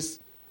place,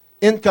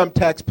 income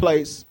tax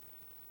place,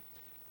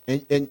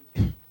 and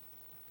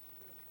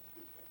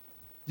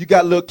you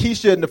got little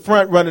Keisha in the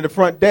front running the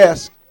front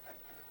desk.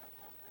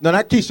 No,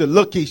 not Keisha,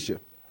 little Keisha.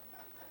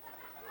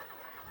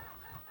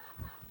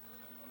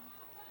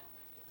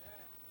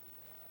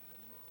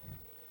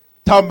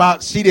 Talking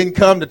about she didn't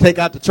come to take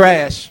out the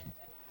trash.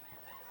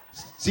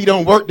 She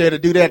don't work there to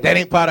do that. That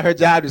ain't part of her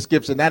job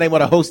description. That ain't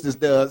what a hostess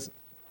does.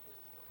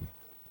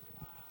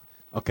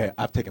 Okay,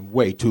 I've taken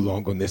way too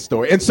long on this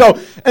story. And so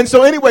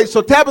anyway,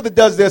 so Tabitha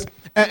does this,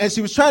 and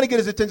she was trying to get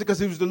his attention because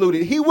he was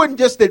deluded. He wouldn't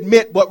just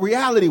admit what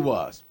reality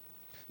was.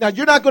 Now,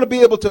 you're not going to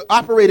be able to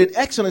operate in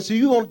excellence, so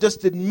you won't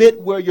just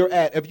admit where you're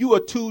at. If you are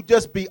 2,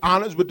 just be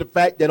honest with the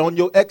fact that on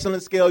your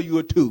excellence scale, you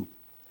are 2.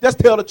 Just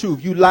tell the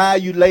truth. You lie,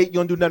 you late, you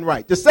don't do nothing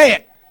right. Just say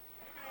it.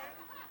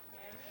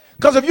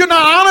 Because if you're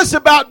not honest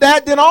about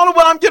that, then all of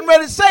what I'm getting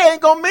ready to say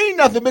ain't going to mean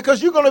nothing,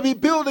 because you're going to be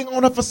building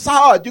on a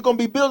facade. You're going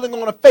to be building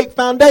on a fake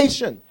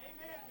foundation.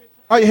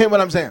 Are you hearing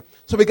what I'm saying?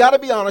 So we got to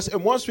be honest,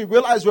 and once we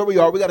realize where we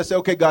are, we got to say,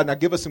 okay, God, now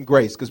give us some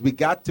grace, because we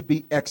got to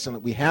be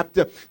excellent. We have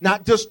to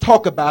not just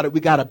talk about it,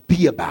 we got to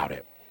be about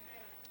it.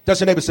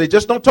 Does your neighbor say,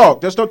 just don't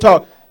talk, just don't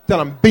talk. Tell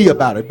them, be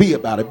about it, be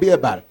about it, be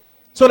about it.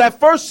 So that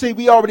first C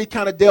we already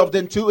kind of delved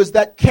into is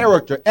that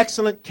character,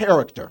 excellent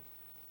character.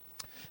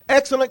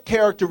 Excellent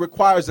character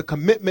requires a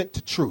commitment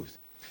to truth.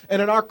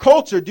 And in our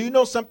culture, do you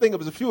know something? It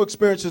was a few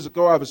experiences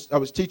ago I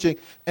was teaching,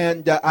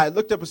 and I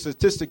looked up a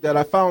statistic that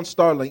I found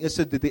startling. It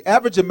said that the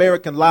average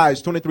American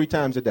lies 23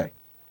 times a day.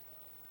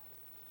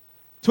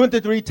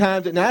 23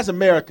 times, and that's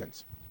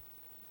Americans.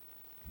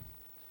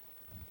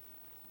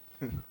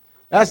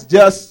 That's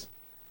just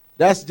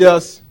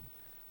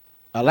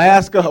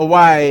Alaska,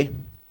 Hawaii,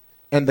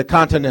 and the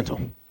continental.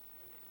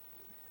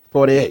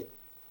 48.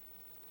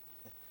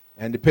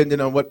 And depending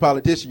on what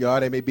politician you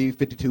are, they may be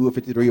 52 or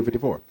 53 or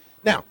 54.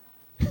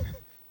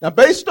 Now,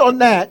 based on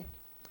that,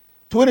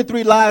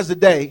 23 lies a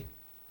day.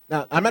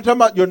 Now, I'm not talking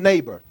about your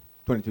neighbor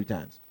 23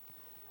 times.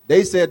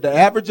 They said the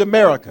average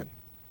American,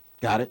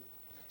 got it?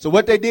 So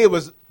what they did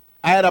was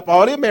add up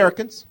all the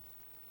Americans,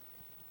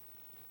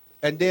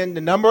 and then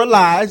the number of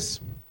lies,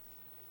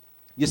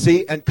 you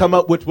see, and come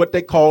up with what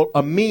they call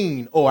a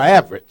mean or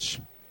average.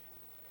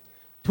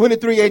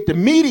 23 ain't the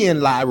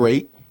median lie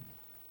rate.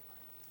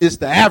 It's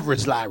the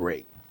average lie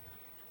rate.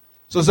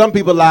 So some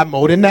people lie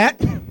more than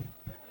that.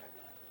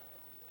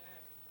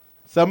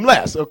 Some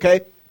less,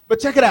 okay? But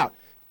check it out.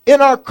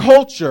 In our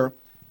culture,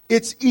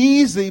 it's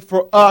easy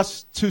for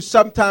us to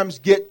sometimes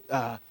get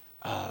a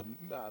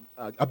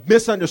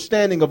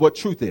misunderstanding of what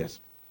truth is.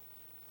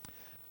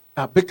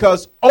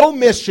 Because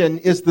omission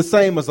is the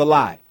same as a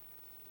lie.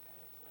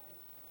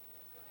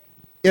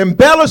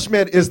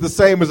 Embellishment is the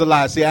same as a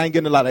lie. See, I ain't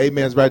getting a lot of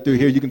amens right through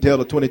here. You can tell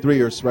the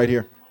 23ers right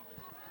here.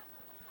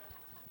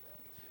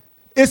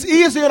 It's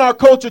easy in our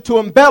culture to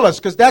embellish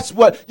because that's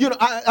what,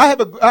 I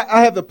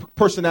have a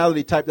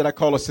personality type that I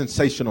call a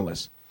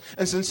sensationalist.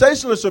 And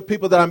sensationalists are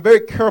people that I'm very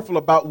careful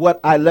about what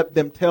I let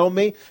them tell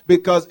me,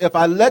 because if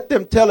I let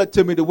them tell it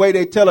to me the way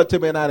they tell it to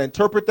me and I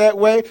interpret that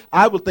way,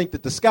 I will think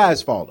that the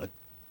sky's falling.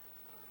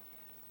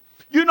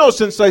 You know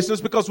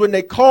sensationalists because when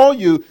they call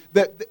you,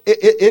 that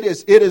it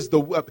is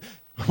the,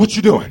 what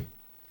you doing?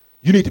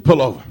 You need to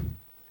pull over.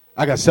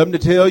 I got something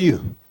to tell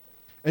you.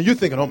 And you're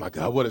thinking, oh, my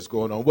God, what is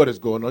going on? What is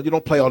going on? You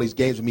don't play all these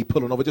games with me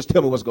pulling over. Just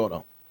tell me what's going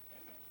on.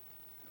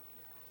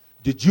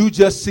 Did you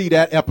just see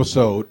that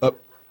episode?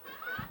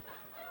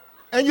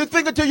 And you're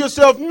thinking to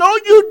yourself, no,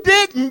 you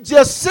didn't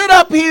just sit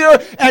up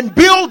here and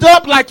build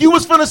up like you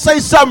was going to say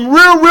something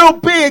real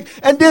big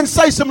and then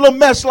say some little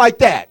mess like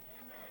that.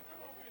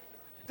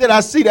 Did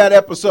I see that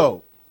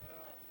episode?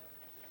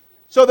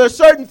 So there's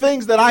certain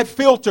things that I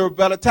filter.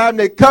 By the time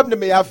they come to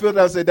me, I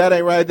filter. I say, that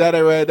ain't right, that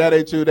ain't right, that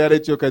ain't true, that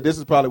ain't true. Okay, this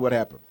is probably what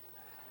happened.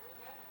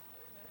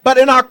 But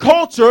in our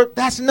culture,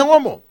 that's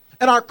normal.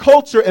 In our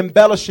culture,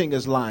 embellishing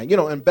is lying.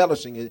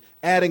 Embellishing is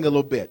adding a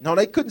little bit. No,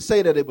 they couldn't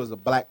say that it was a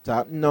black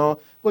top. No.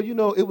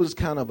 Well, it was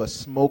kind of a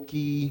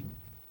smoky,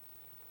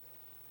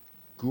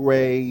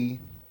 gray,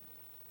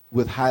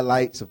 with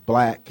highlights of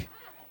black.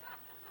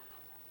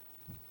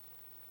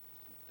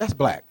 That's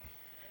black.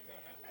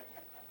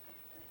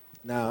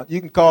 Now, you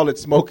can call it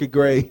smoky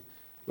gray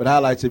with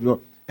highlights if you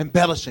want.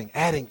 Embellishing,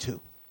 adding to.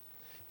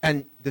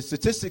 And the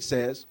statistic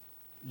says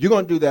you're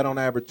going to do that on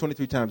average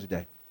 23 times a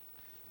day.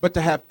 But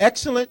to have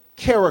excellent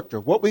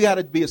character, what we got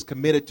to be is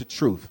committed to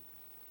truth.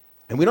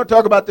 And we don't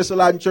talk about this a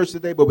lot in church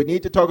today, but we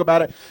need to talk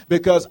about it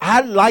because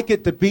I like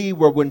it to be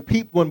where when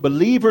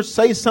believers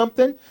say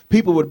something,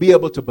 people would be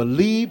able to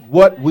believe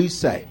what we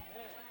say.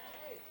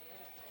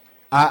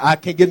 I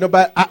can't get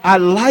nobody. I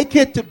like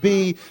it to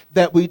be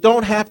that we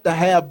don't have to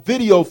have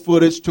video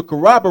footage to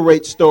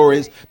corroborate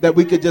stories, that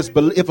we could just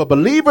believe. If a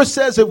believer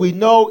says it, we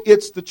know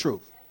it's the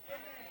truth.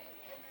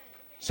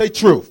 Say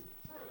truth.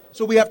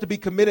 So we have to be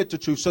committed to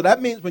truth. So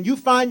that means when you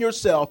find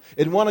yourself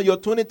in one of your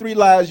 23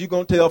 lies you're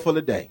going to tell for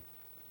the day,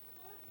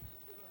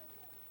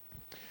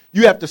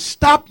 you have to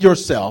stop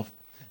yourself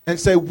and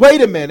say,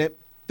 wait a minute,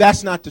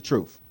 that's not the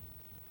truth.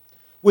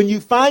 When you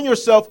find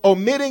yourself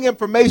omitting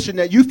information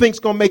that you think is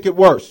going to make it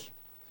worse,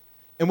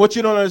 and what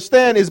you don't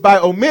understand is by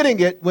omitting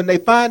it, when they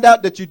find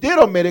out that you did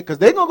omit it, because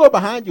they're going to go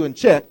behind you and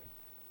check,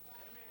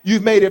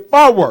 you've made it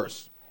far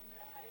worse.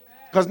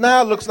 Because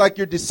now it looks like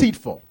you're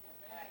deceitful.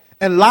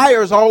 And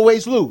liars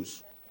always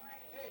lose.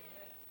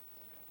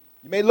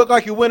 You may look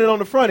like you're winning on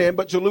the front end,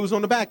 but you'll lose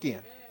on the back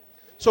end.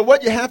 So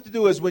what you have to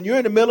do is when you're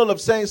in the middle of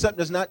saying something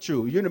that's not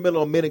true, you're in the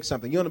middle of omitting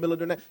something, you're in the middle of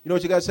doing that, you know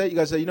what you got to say? You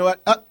got to say, you know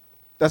what?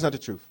 That's not the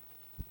truth.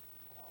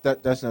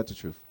 That's not the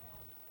truth.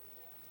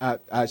 I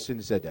shouldn't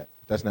have said that.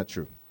 That's not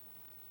true.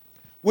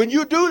 When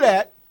you do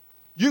that,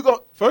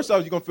 first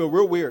off, you're going to feel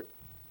real weird.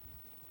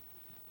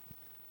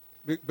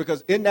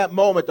 Because in that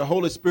moment, the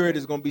Holy Spirit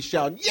is going to be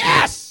shouting,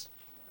 yes!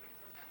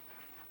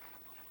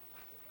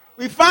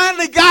 We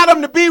finally got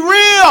him to be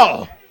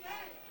real.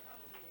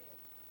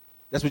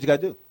 That's what you got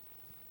to do.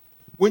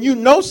 When you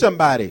know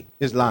somebody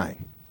is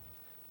lying,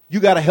 you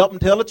got to help them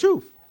tell the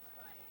truth.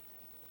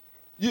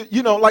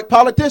 You know, like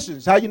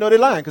politicians, how you know they're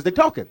lying? Because they're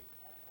talking.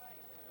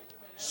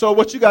 So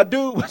what you got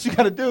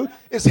to do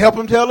is help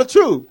them tell the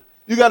truth.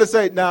 You got to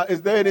say, now,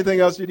 is there anything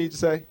else you need to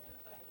say?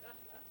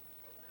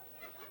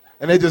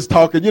 And they just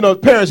talking. You know,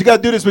 parents, you got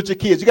to do this with your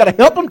kids. You got to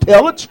help them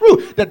tell the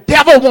truth. The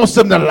devil wants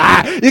them to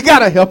lie. You got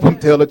to help them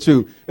tell the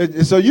truth.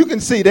 And so you can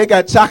see they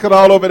got chocolate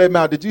all over their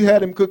mouth. Did you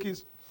have them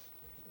cookies?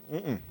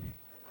 Mm-mm.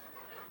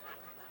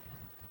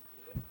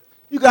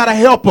 You got to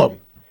help them.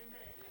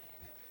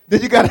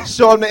 Then you got to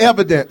show them the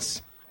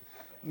evidence.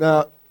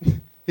 Now,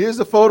 here's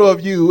a photo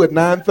of you at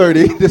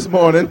 9:30 this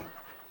morning,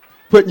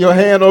 putting your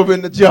hand over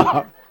in the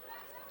jar.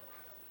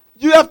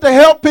 You have to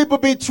help people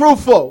be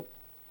truthful.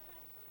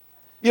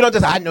 You don't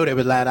just, I know they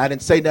were lying, I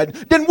didn't say nothing.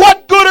 Then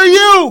what good are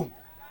you?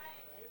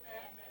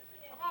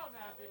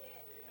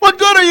 What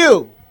good are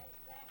you?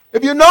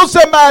 If you know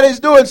somebody's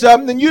doing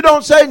something and you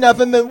don't say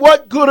nothing, then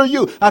what good are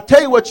you? I'll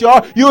tell you what you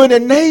are. You're an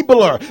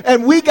enabler.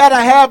 And we got to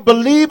have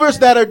believers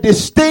that are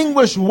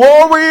distinguished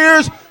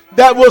warriors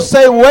that will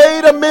say,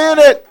 wait a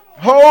minute,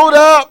 hold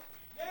up.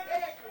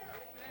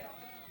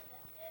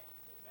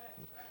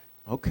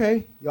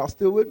 Okay, y'all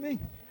still with me?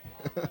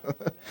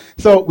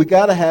 So we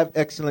got to have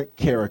excellent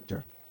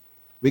character.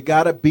 We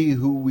got to be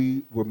who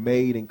we were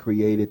made and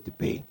created to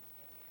be.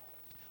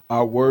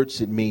 Our words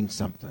should mean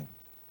something.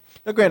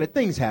 Now, granted,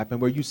 things happen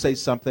where you say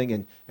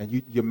something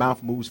and your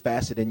mouth moves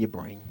faster than your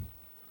brain.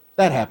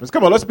 That happens.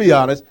 Come on, let's be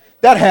honest.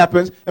 That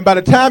happens. And by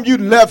the time you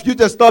left, you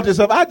just thought to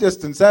yourself, I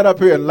just sat up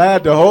here and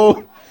lied the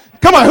whole.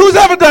 Come on, who's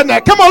ever done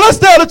that? Come on, let's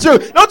tell the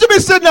truth. Don't you be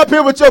sitting up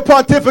here with your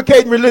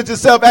pontificating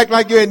religious self acting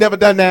like you ain't never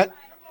done that.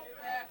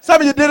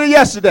 Some of you did it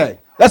yesterday.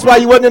 That's why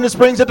you wasn't in the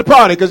Springs at the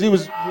party,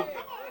 because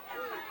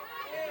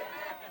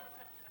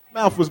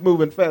mouth was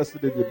moving faster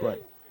than your brain.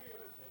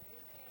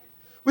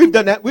 We've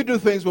done that. We do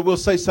things where we'll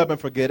say something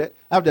and forget it.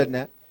 I've done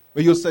that.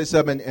 Where you'll say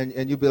something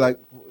and you'll be like,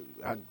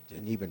 I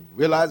didn't even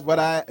realize what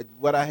I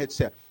had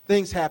said.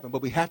 Things happen,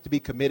 but we have to be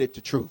committed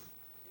to truth.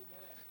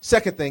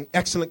 Second thing,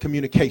 excellent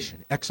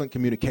communication. Excellent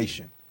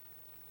communication.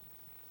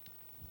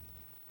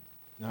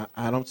 Now,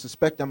 I don't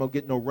suspect I'm going to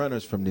get no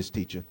runners from this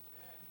teacher.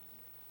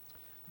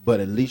 But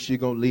at least you're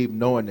going to leave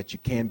knowing that you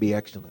can be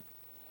excellent.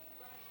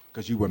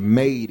 Because you were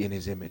made in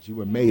his image. You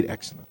were made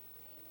excellent.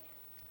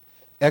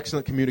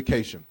 Excellent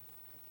communication.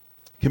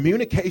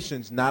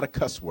 Communication's not a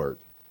cuss word.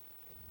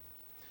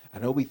 I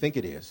know we think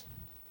it is,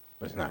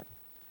 but it's not.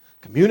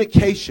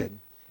 Communication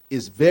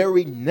is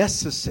very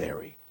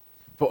necessary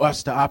for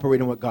us to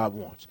operate in what God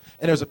wants.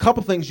 And there's a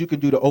couple things you can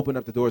do to open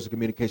up the doors of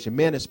communication,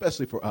 men,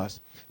 especially for us.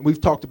 And we've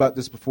talked about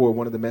this before,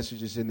 one of the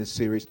messages in this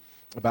series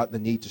about the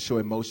need to show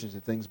emotions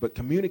and things, but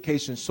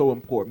communication is so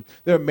important.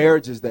 There are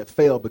marriages that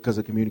fail because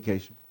of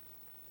communication.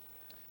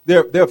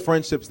 There are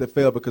friendships that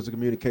fail because of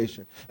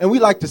communication. And we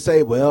like to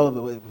say, well,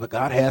 what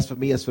God has for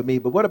me is for me,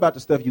 but what about the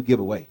stuff you give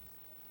away?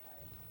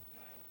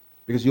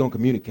 Because you don't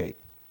communicate.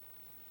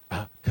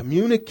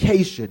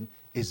 Communication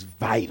is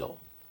vital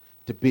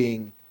to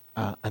being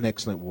an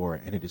excellent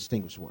warrior and a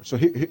distinguished warrior. So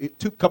here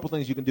couple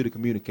things you can do to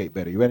communicate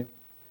better. You ready?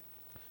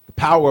 The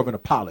power of an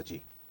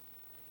apology.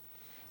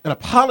 An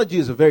apology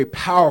is a very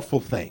powerful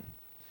thing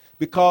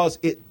because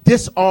it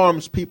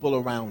disarms people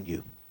around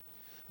you.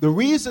 The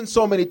reason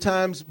so many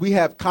times we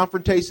have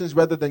confrontations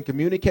rather than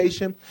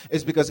communication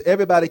is because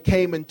everybody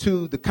came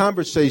into the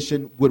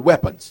conversation with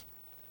weapons.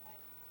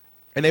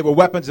 And they were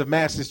weapons of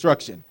mass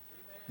destruction.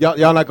 Y'all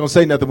not going to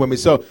say nothing with me.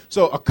 So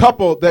a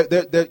couple,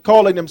 they're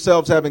calling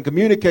themselves having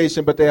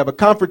communication, but they have a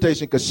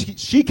confrontation because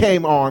she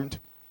came armed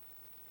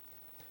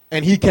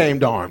and he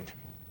came armed.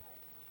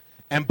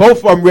 And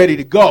both of them ready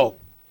to go.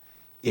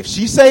 If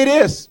she say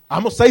this,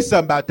 I'm going to say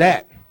something about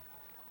that.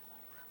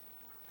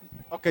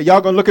 Okay,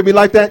 y'all going to look at me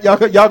like that? Y'all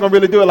going to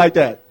really do it like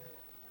that?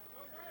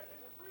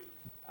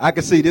 I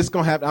can see this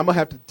going to happen. I'm going to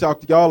have to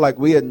talk to y'all like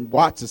we in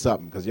Watts or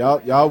something because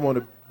y'all want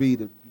to be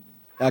the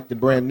acting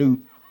brand new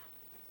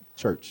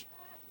church.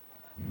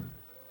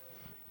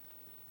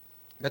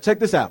 Now check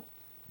this out.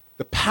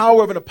 The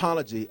power of an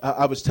apology.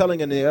 I was telling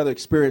in the other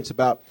experience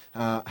about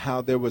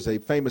how there was a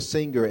famous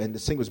singer, and the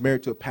singer was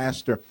married to a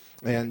pastor,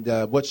 and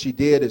what she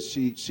did is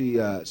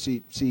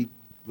she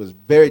was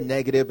very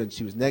negative, and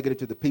she was negative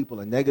to the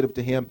people and negative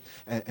to him,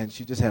 and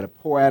she just had a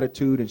poor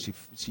attitude, and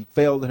she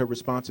failed her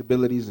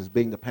responsibilities as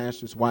being the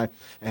pastor's wife.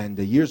 And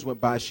the years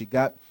went by, she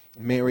got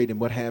married and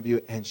what have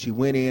you, and she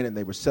went in and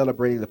they were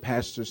celebrating the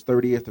pastor's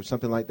 30th or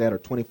something like that, or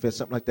 25th,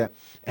 something like that,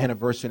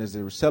 anniversary. And as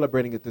they were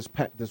celebrating it,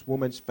 this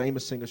woman's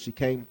famous singer, she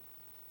came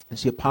and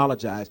she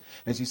apologized,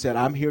 and she said,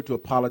 I'm here to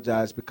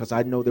apologize because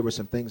I know there were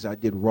some things I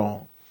did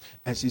wrong.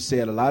 And she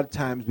said, a lot of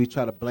times we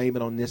try to blame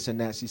it on this and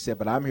that. She said,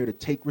 but I'm here to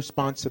take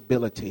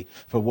responsibility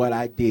for what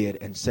I did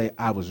and say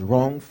I was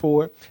wrong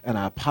for it, and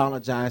I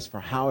apologize for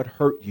how it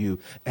hurt you,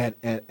 and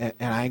I ain't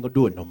going to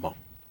do it no more.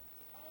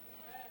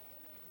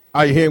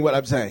 Are you hearing what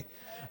I'm saying?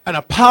 An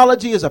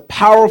apology is a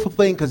powerful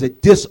thing because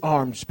it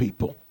disarms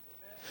people.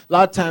 A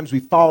lot of times we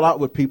fall out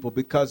with people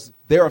because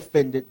they're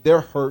offended,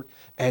 they're hurt,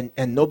 and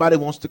nobody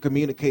wants to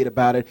communicate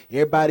about it.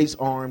 Everybody's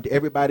armed,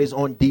 everybody's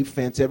on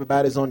defense,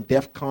 everybody's on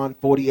DEFCON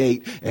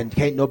 48, and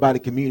can't nobody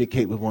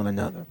communicate with one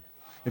another.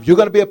 If you're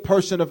going to be a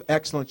person of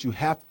excellence, you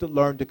have to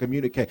learn to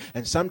communicate.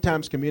 And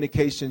sometimes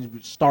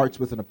communication starts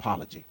with an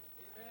apology.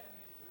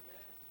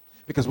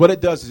 Because what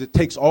it does is it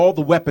takes all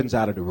the weapons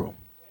out of the room.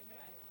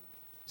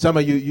 Some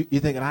of you're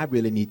thinking, I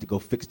really need to go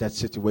fix that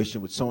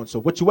situation with so-and-so.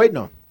 What you waiting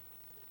on?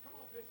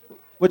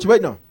 What you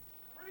waiting on?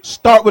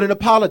 Start with an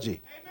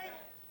apology.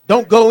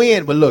 Don't go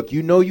in, well, look,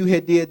 you know you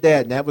had did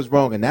that, and that was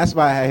wrong, and that's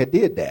why I had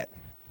did that.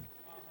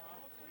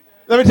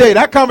 Let me tell you,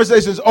 that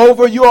conversation's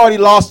over. You already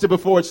lost it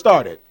before it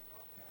started.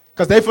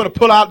 Because they finna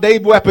pull out their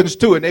weapons,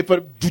 too, and they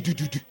finna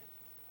do.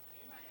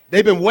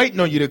 They've been waiting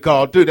on you to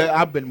call, too.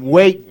 I've been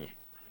waiting.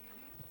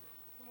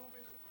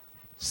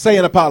 Say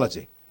an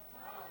apology.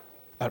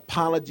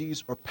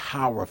 Apologies are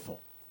powerful.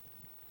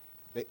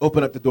 They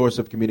open up the doors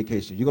of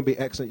communication. You're going to be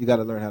excellent, you got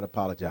to learn how to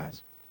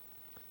apologize.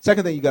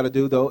 Second thing you got to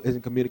do, though, is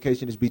in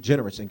communication is be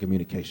generous in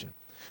communication.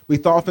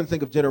 We often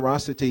think of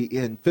generosity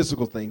in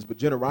physical things, but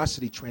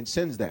generosity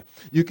transcends that.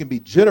 You can be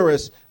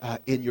generous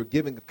in your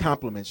giving of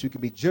compliments. You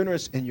can be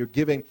generous in your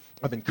giving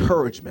of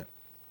encouragement.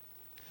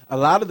 A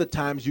lot of the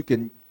times you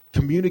can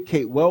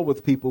communicate well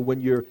with people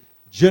when you're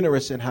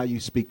generous in how you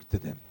speak to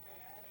them.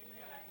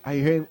 Are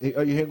you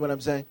hearing what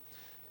I'm saying?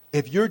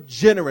 If you're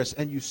generous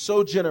and you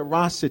sow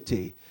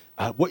generosity,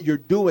 what you're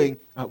doing,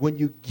 when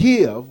you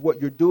give, what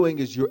you're doing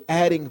is you're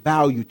adding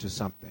value to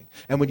something.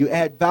 And when you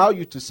add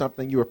value to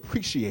something, you're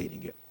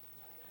appreciating it.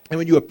 And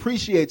when you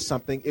appreciate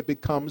something, it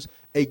becomes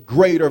a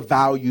greater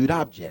valued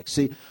object.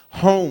 See,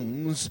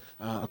 homes,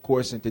 of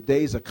course, in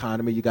today's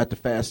economy, you got to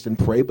fast and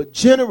pray, but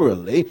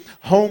generally,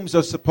 homes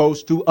are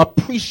supposed to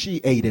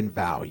appreciate in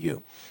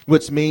value,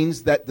 which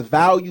means that the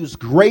value's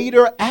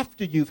greater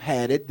after you've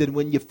had it than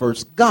when you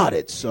first got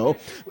it. So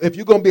if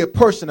you're going to be a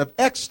person of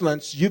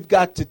excellence, you've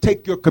got to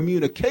take your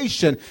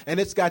communication, and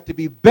it's got to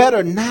be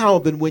better now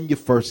than when you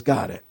first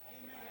got it.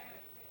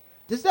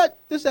 Does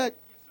that,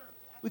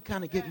 we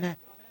kind of getting that?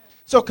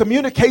 So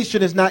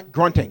communication is not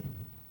grunting.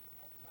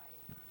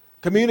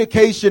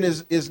 Communication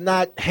is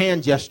not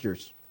hand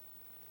gestures.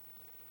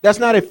 That's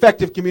not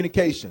effective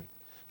communication.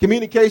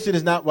 Communication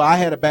is not, well, I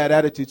had a bad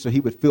attitude, so he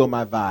would feel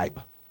my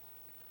vibe.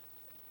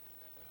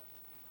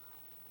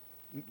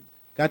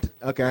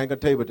 Okay, I ain't going to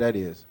tell you what that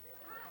is.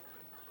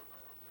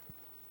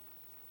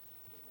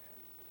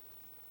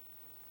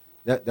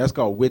 That's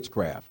called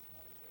witchcraft.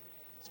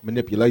 It's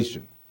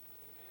manipulation.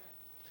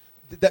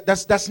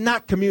 That's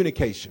not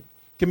communication.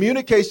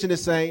 Communication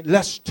is saying,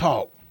 let's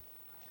talk.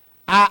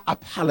 I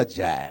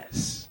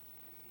apologize.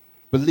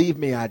 Believe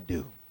me, I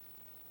do.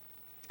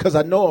 Because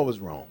I know I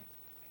was wrong.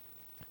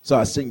 So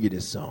I sing you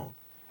this song.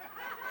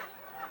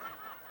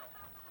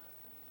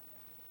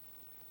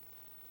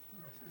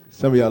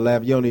 Some of y'all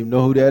laugh. You don't even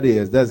know who that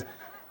is.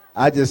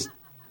 I just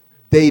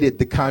dated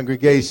the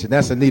congregation.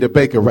 That's Anita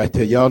Baker right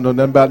there. Y'all know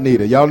nothing about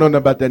Anita. Y'all know nothing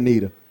about that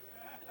Anita.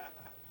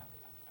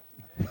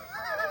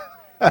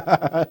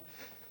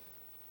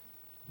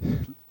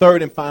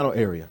 Third and final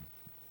area,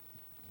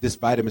 this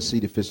vitamin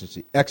C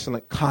deficiency,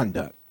 excellent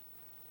conduct.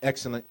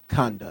 Excellent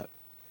conduct.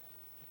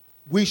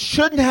 We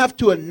shouldn't have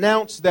to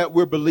announce that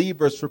we're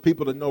believers for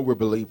people to know we're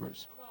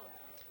believers.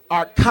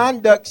 Our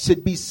conduct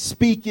should be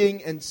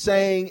speaking and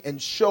saying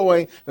and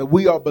showing that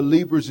we are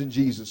believers in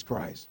Jesus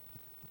Christ.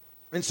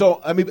 And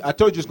so, I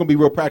told you it's going to be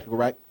real practical,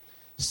 right?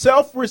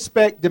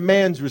 Self-respect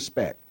demands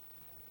respect.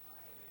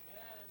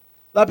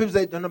 A lot of people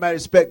say, don't nobody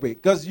respect me,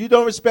 because you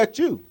don't respect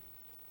you.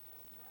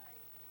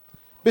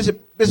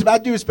 Bishop, I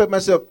do respect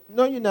myself.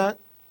 No, you're not.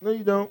 No,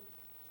 you don't.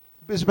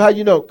 Bishop, how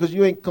you know? Because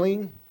you ain't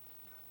clean.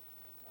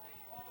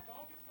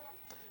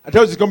 I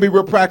told you it's going to be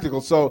real practical,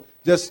 so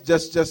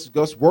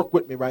just work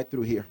with me right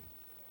through here.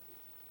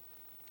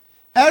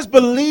 As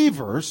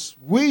believers,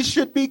 we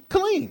should be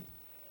clean.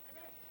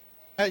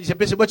 And you said,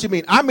 Bishop, what you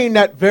mean? I mean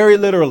that very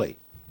literally.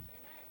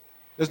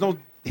 There's no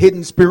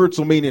hidden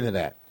spiritual meaning in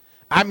that.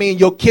 I mean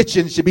your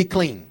kitchen should be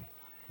clean.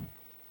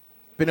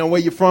 Depending on where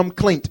you're from,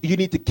 clean. You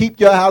need to keep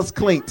your house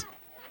clean.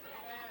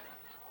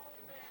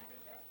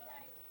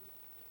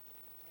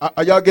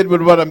 Are y'all getting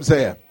with what I'm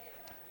saying?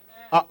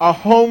 Our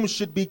home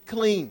should be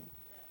clean.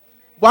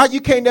 Why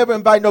you can't never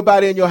invite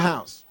nobody in your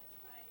house?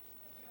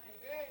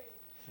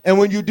 And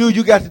when you do,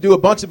 you got to do a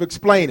bunch of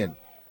explaining.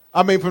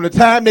 I mean, from the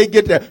time they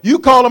get there, you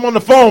call them on the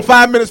phone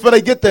 5 minutes before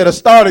they get there to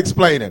start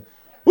explaining.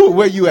 Ooh,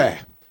 where you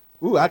at?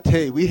 Ooh, I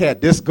tell you, we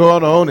had this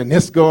going on and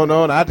this going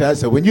on. I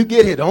said, when you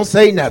get here, don't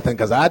say nothing,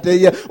 because I tell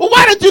you, well,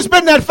 why did you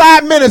spend that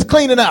 5 minutes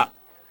cleaning up?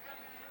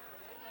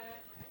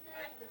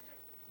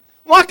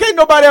 Why can't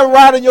nobody ever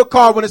ride in your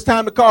car when it's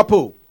time to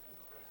carpool?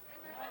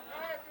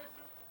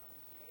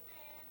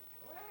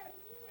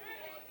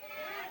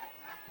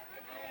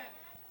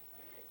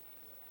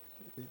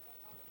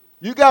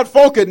 You got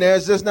folk in there,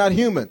 it's just not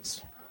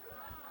humans.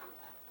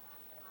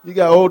 You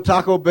got old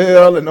Taco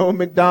Bell and old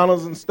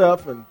McDonald's and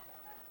stuff, and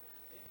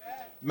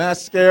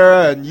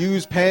mascara and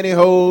used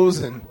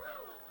pantyhose, and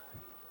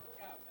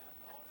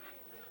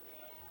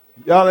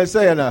y'all ain't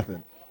saying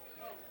nothing.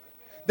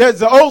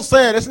 There's an old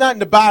saying, it's not in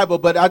the Bible,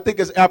 but I think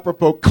it's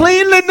apropos.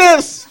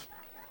 Cleanliness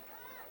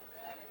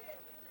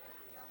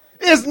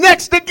is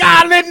next to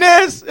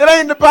godliness. It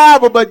ain't the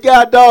Bible, but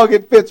God dog,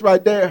 it fits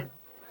right there.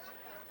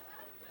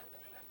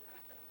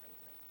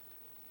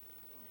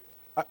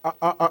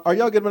 Are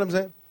y'all getting what I'm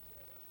saying?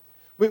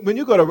 When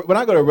I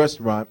go to a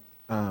restaurant,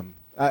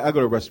 I go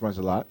to restaurants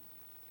a lot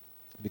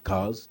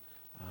because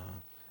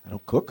I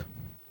don't cook.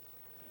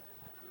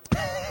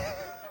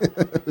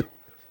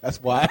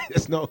 That's why.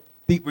 There's no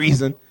deep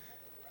reason.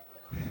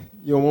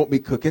 You don't want me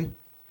cooking.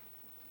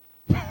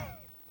 I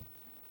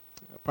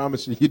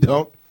promise you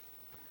don't.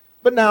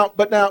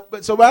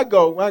 But so when I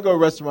go to a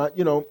restaurant,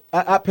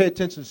 I pay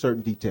attention to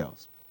certain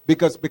details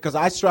because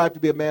I strive to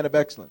be a man of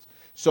excellence.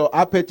 So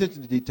I pay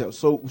attention to details.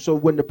 So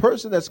when the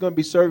person that's going to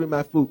be serving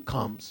my food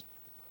comes,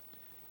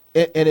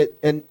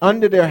 and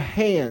under their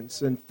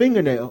hands and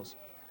fingernails,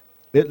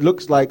 it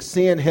looks like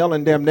sin, hell,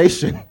 and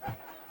damnation.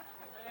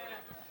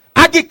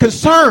 I get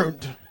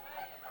concerned.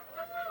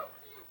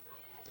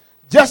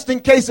 Just in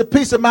case a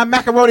piece of my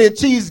macaroni and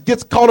cheese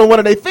gets caught on one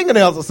of their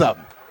fingernails or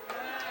something.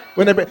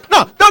 No,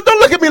 don't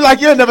look at me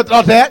like you ain't never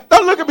thought that.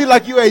 Don't look at me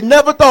like you ain't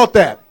never thought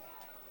that.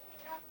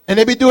 And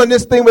they be doing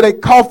this thing where they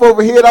cough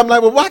over here. And I'm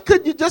like, well, why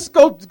couldn't you just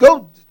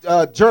go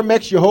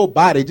Germ-X your whole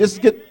body?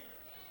 Just get.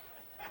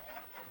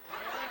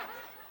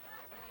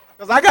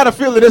 Because I got a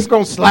feeling it's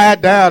going to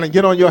slide down and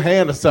get on your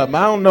hand or something.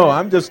 I don't know.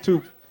 I'm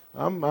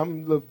a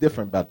little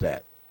different about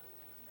that.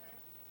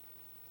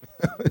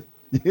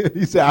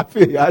 You say, I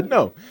feel you. I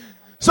know.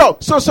 So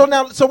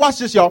watch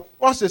this, y'all.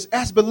 Watch this.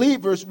 As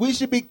believers, we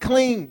should be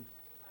clean.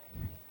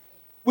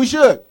 We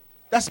should.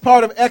 That's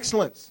part of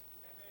excellence.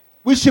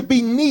 We should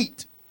be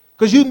neat.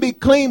 Because you can be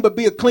clean, but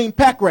be a clean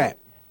pack rat.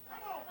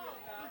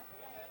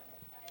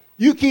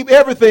 You keep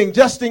everything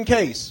just in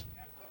case.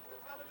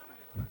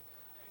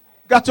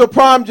 Got your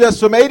prom dress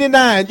from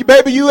 89.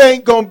 Baby, you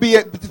ain't going to be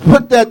it.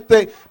 Put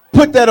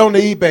that on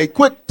the eBay.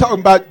 Quit talking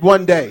about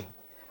one day.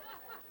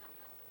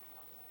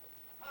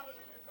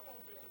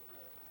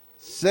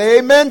 Say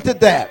amen to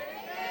that.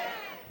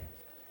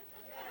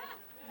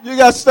 You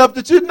got stuff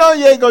that you know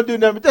you ain't going to do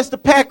nothing. That's the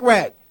pack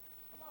rat.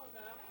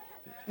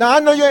 Now,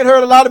 I know you ain't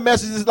heard a lot of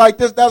messages like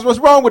this. That's what's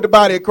wrong with the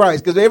body of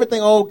Christ. Because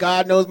everything, oh,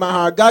 God knows my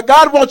heart.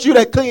 God wants you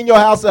to clean your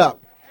house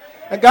up.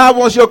 And God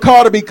wants your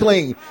car to be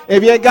clean.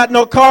 If you ain't got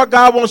no car,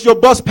 God wants your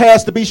bus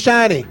pass to be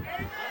shiny.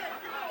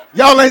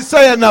 Y'all ain't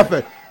saying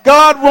nothing.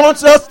 God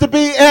wants us to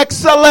be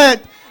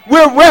excellent.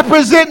 We're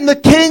representing the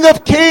King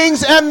of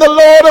Kings and the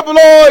Lord of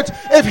Lords.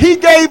 If he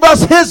gave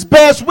us his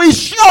best, we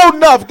sure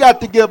enough got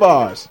to give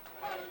ours.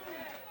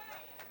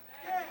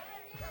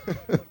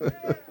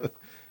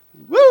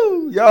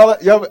 Woo!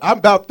 Y'all, I'm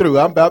about through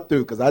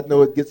because I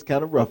know it gets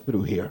kind of rough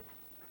through here.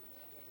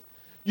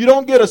 You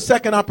don't get a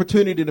second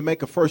opportunity to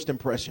make a first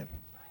impression.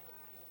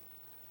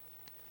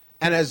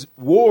 And as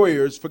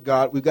warriors for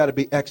God, we've got to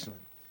be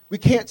excellent. We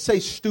can't say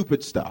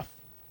stupid stuff.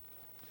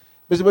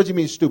 What do you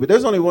mean stupid?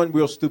 There's only one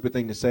real stupid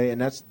thing to say,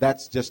 and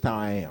that's just how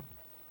I am.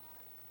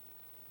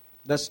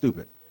 That's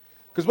stupid.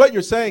 Because what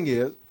you're saying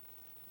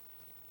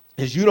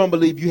is you don't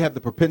believe you have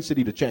the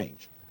propensity to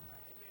change.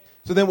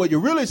 So then what you're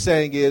really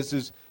saying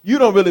is you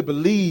don't really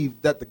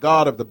believe that the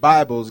God of the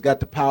Bible has got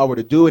the power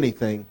to do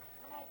anything.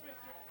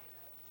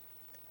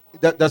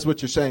 That's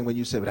what you're saying when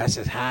you say, but that's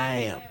just how I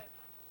am.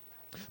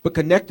 But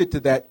connected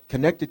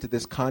to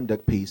this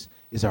conduct piece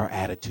is our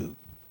attitude.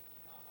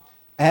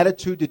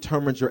 Attitude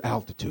determines your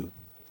altitude.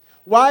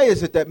 Why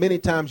is it that many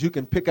times you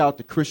can pick out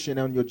the Christian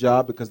on your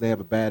job because they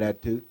have a bad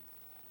attitude?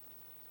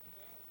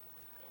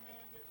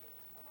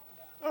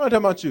 I'm not talking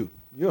about you.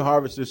 You're a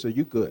harvester, so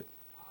you good.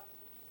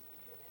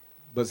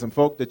 But some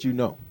folk that you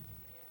know,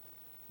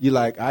 you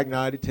like, I can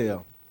already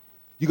tell.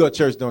 You go to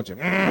church, don't you?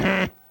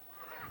 Mm-hmm.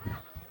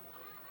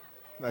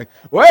 Like,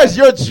 where's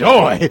your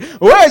joy?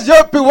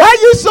 Why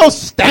you so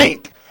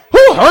stank?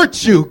 Who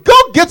hurt you?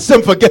 Go get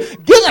some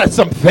get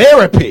some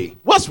therapy.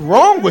 What's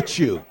wrong with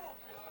you?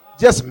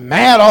 Just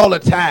mad all the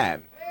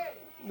time.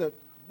 The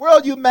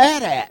world you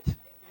mad at?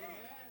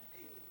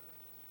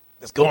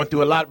 It's going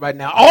through a lot right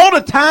now. All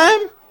the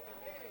time?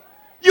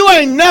 You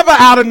ain't never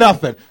out of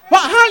nothing.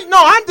 Well,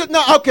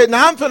 okay,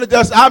 now I'm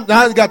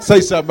finna I got to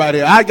say something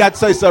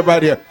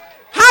right here.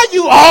 How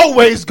you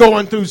always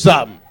going through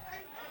something?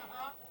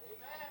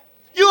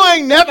 You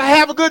ain't never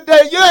have a good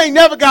day. You ain't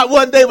never got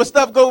one day where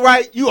stuff go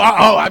right.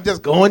 I'm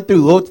just going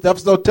through. Oh,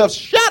 stuff's so tough.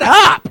 Shut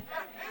up.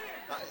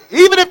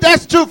 Even if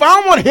that's truth, I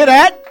don't want to hear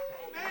that.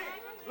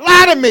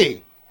 Lie to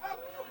me.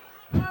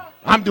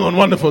 I'm doing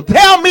wonderful.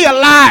 Tell me a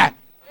lie.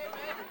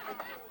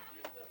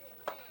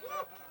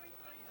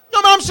 No,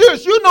 I'm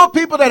serious. You know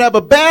people that have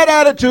a bad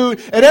attitude,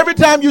 and every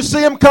time you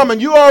see them coming,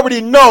 you already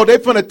know they're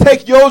going to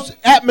take your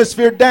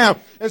atmosphere down.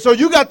 And so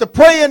you got to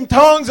pray in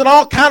tongues and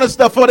all kind of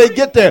stuff before they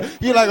get there.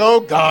 You're like,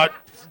 oh, God,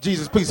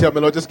 Jesus, please help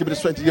me, Lord. Just give me the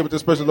strength to deal with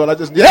this person, Lord. I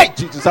just need, hey,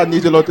 Jesus, I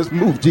need you, Lord. Just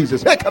move,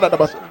 Jesus. Hey,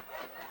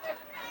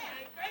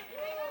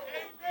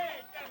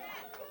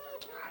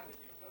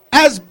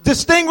 as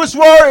distinguished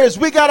warriors,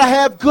 we got to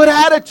have good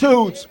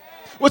attitudes.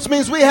 which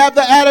means we have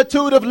the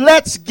attitude of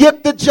let's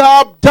get the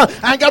job done.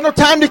 I ain't got no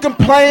time to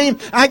complain.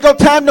 I ain't got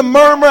time to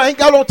murmur. I ain't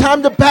got no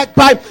time to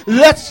backbite.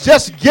 Let's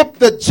just get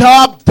the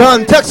job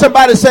done. Tell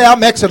somebody, say,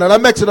 I'm excellent.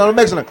 I'm excellent. I'm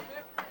excellent.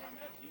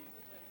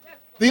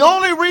 The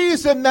only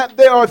reason that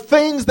there are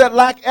things that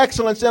lack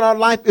excellence in our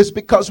life is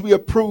because we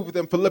approve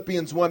them.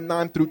 Philippians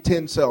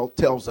 1:9-10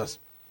 tells us.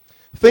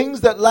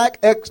 Things that lack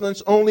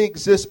excellence only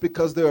exist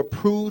because they're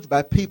approved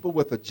by people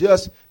with a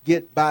just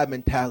get by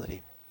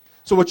mentality.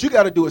 So what you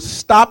got to do is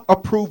stop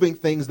approving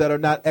things that are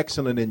not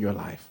excellent in your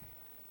life.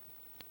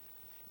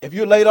 If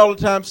you're late all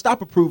the time,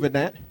 stop approving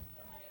that.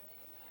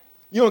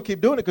 You don't keep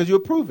doing it because you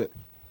approve it.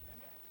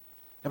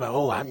 I'm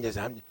like,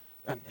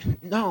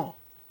 no.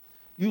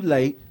 You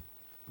late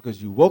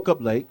because you woke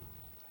up late,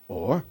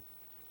 or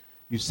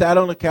you sat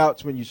on the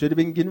couch when you should have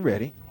been getting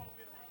ready,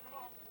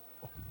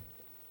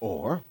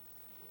 or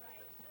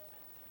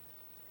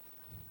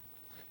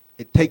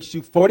it takes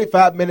you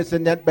 45 minutes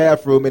in that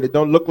bathroom and it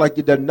don't look like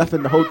you've done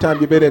nothing the whole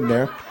time you've been in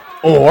there.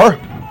 Or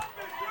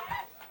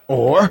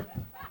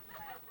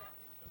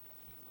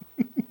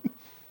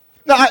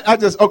no,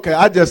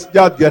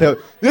 y'all get it.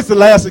 This is the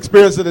last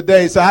experience of the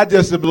day, so I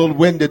just am a little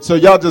winded, so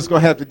y'all just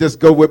going to have to just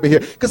go with me here.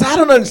 Because I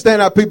don't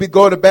understand how people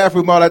go to the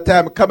bathroom all that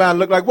time and come out and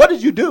look like, what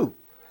did you do?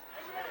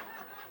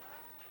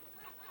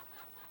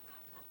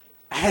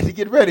 I had to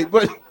get ready,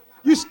 but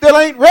you still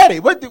ain't ready.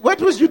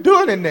 What was you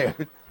doing in there?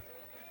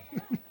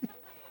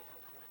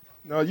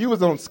 No, you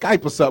was on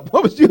Skype or something.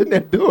 What was you in there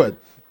doing?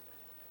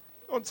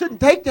 It didn't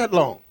take that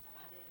long.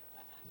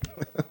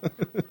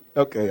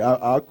 Okay,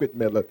 I'll quit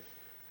meddling.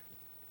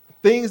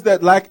 Things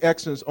that lack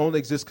excellence only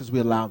exist because we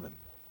allow them.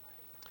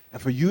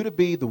 And for you to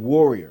be the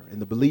warrior and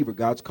the believer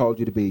God's called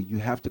you to be, you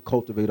have to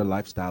cultivate a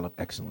lifestyle of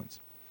excellence.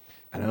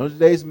 And I know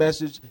today's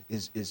message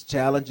is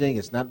challenging.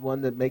 It's not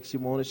one that makes you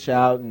want to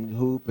shout and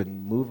hoop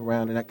and move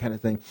around and that kind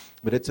of thing.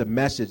 But it's a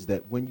message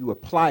that when you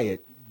apply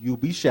it, you'll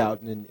be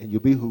shouting and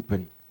you'll be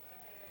hooping.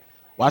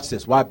 Watch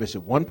this. Why,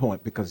 Bishop? 1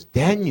 point. Because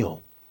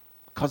Daniel,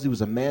 because he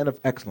was a man of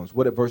excellence,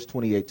 what did verse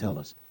 28 tell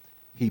us?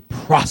 He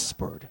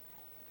prospered.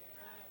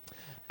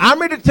 I'm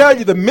here to tell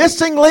you the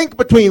missing link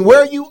between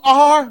where you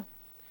are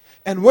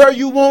and where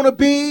you want to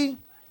be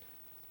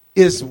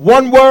is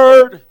one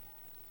word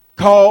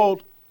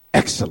called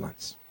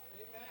excellence.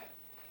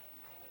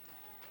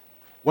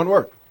 One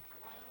word.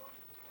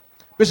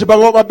 Bishop, I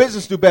want my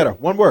business to do better.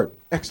 One word.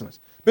 Excellence.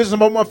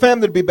 Bishop, I want my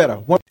family to be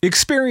better.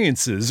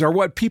 Experiences are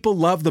what people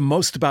love the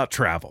most about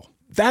travel.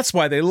 That's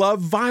why they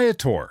love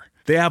Viator.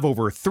 They have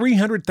over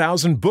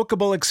 300,000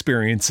 bookable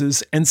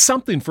experiences and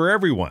something for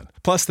everyone.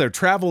 Plus, their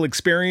travel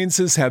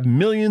experiences have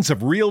millions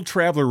of real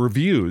traveler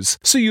reviews,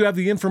 so you have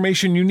the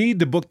information you need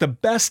to book the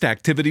best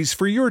activities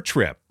for your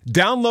trip.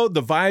 Download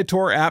the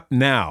Viator app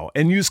now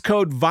and use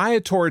code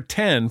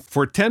Viator10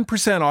 for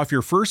 10% off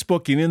your first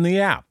booking in the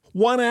app.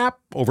 One app,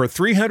 over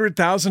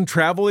 300,000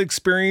 travel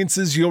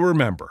experiences you'll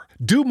remember.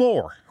 Do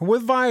more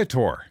with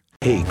Viator.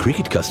 Hey,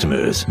 Cricket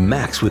customers,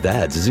 Max with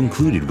ads is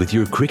included with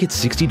your Cricket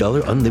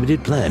 $60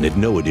 unlimited plan at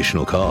no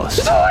additional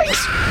cost.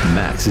 Nice!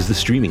 Max is the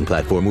streaming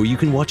platform where you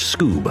can watch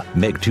Scoob,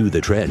 Meg 2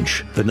 The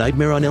Trench, The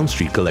Nightmare on Elm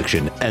Street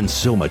collection, and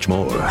so much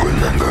more.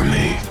 Remember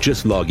me.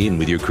 Just log in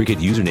with your Cricket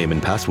username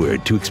and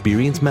password to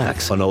experience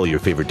Max on all your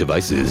favorite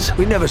devices.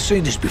 We've never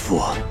seen this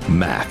before.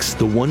 Max,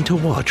 the one to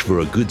watch for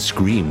a good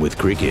scream with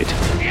Cricket.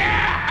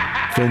 Yeah!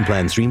 Phone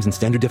plan streams in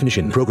standard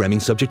definition.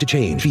 Programming subject to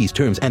change. Fees,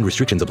 terms, and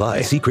restrictions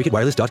apply. See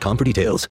cricketwireless.com for details.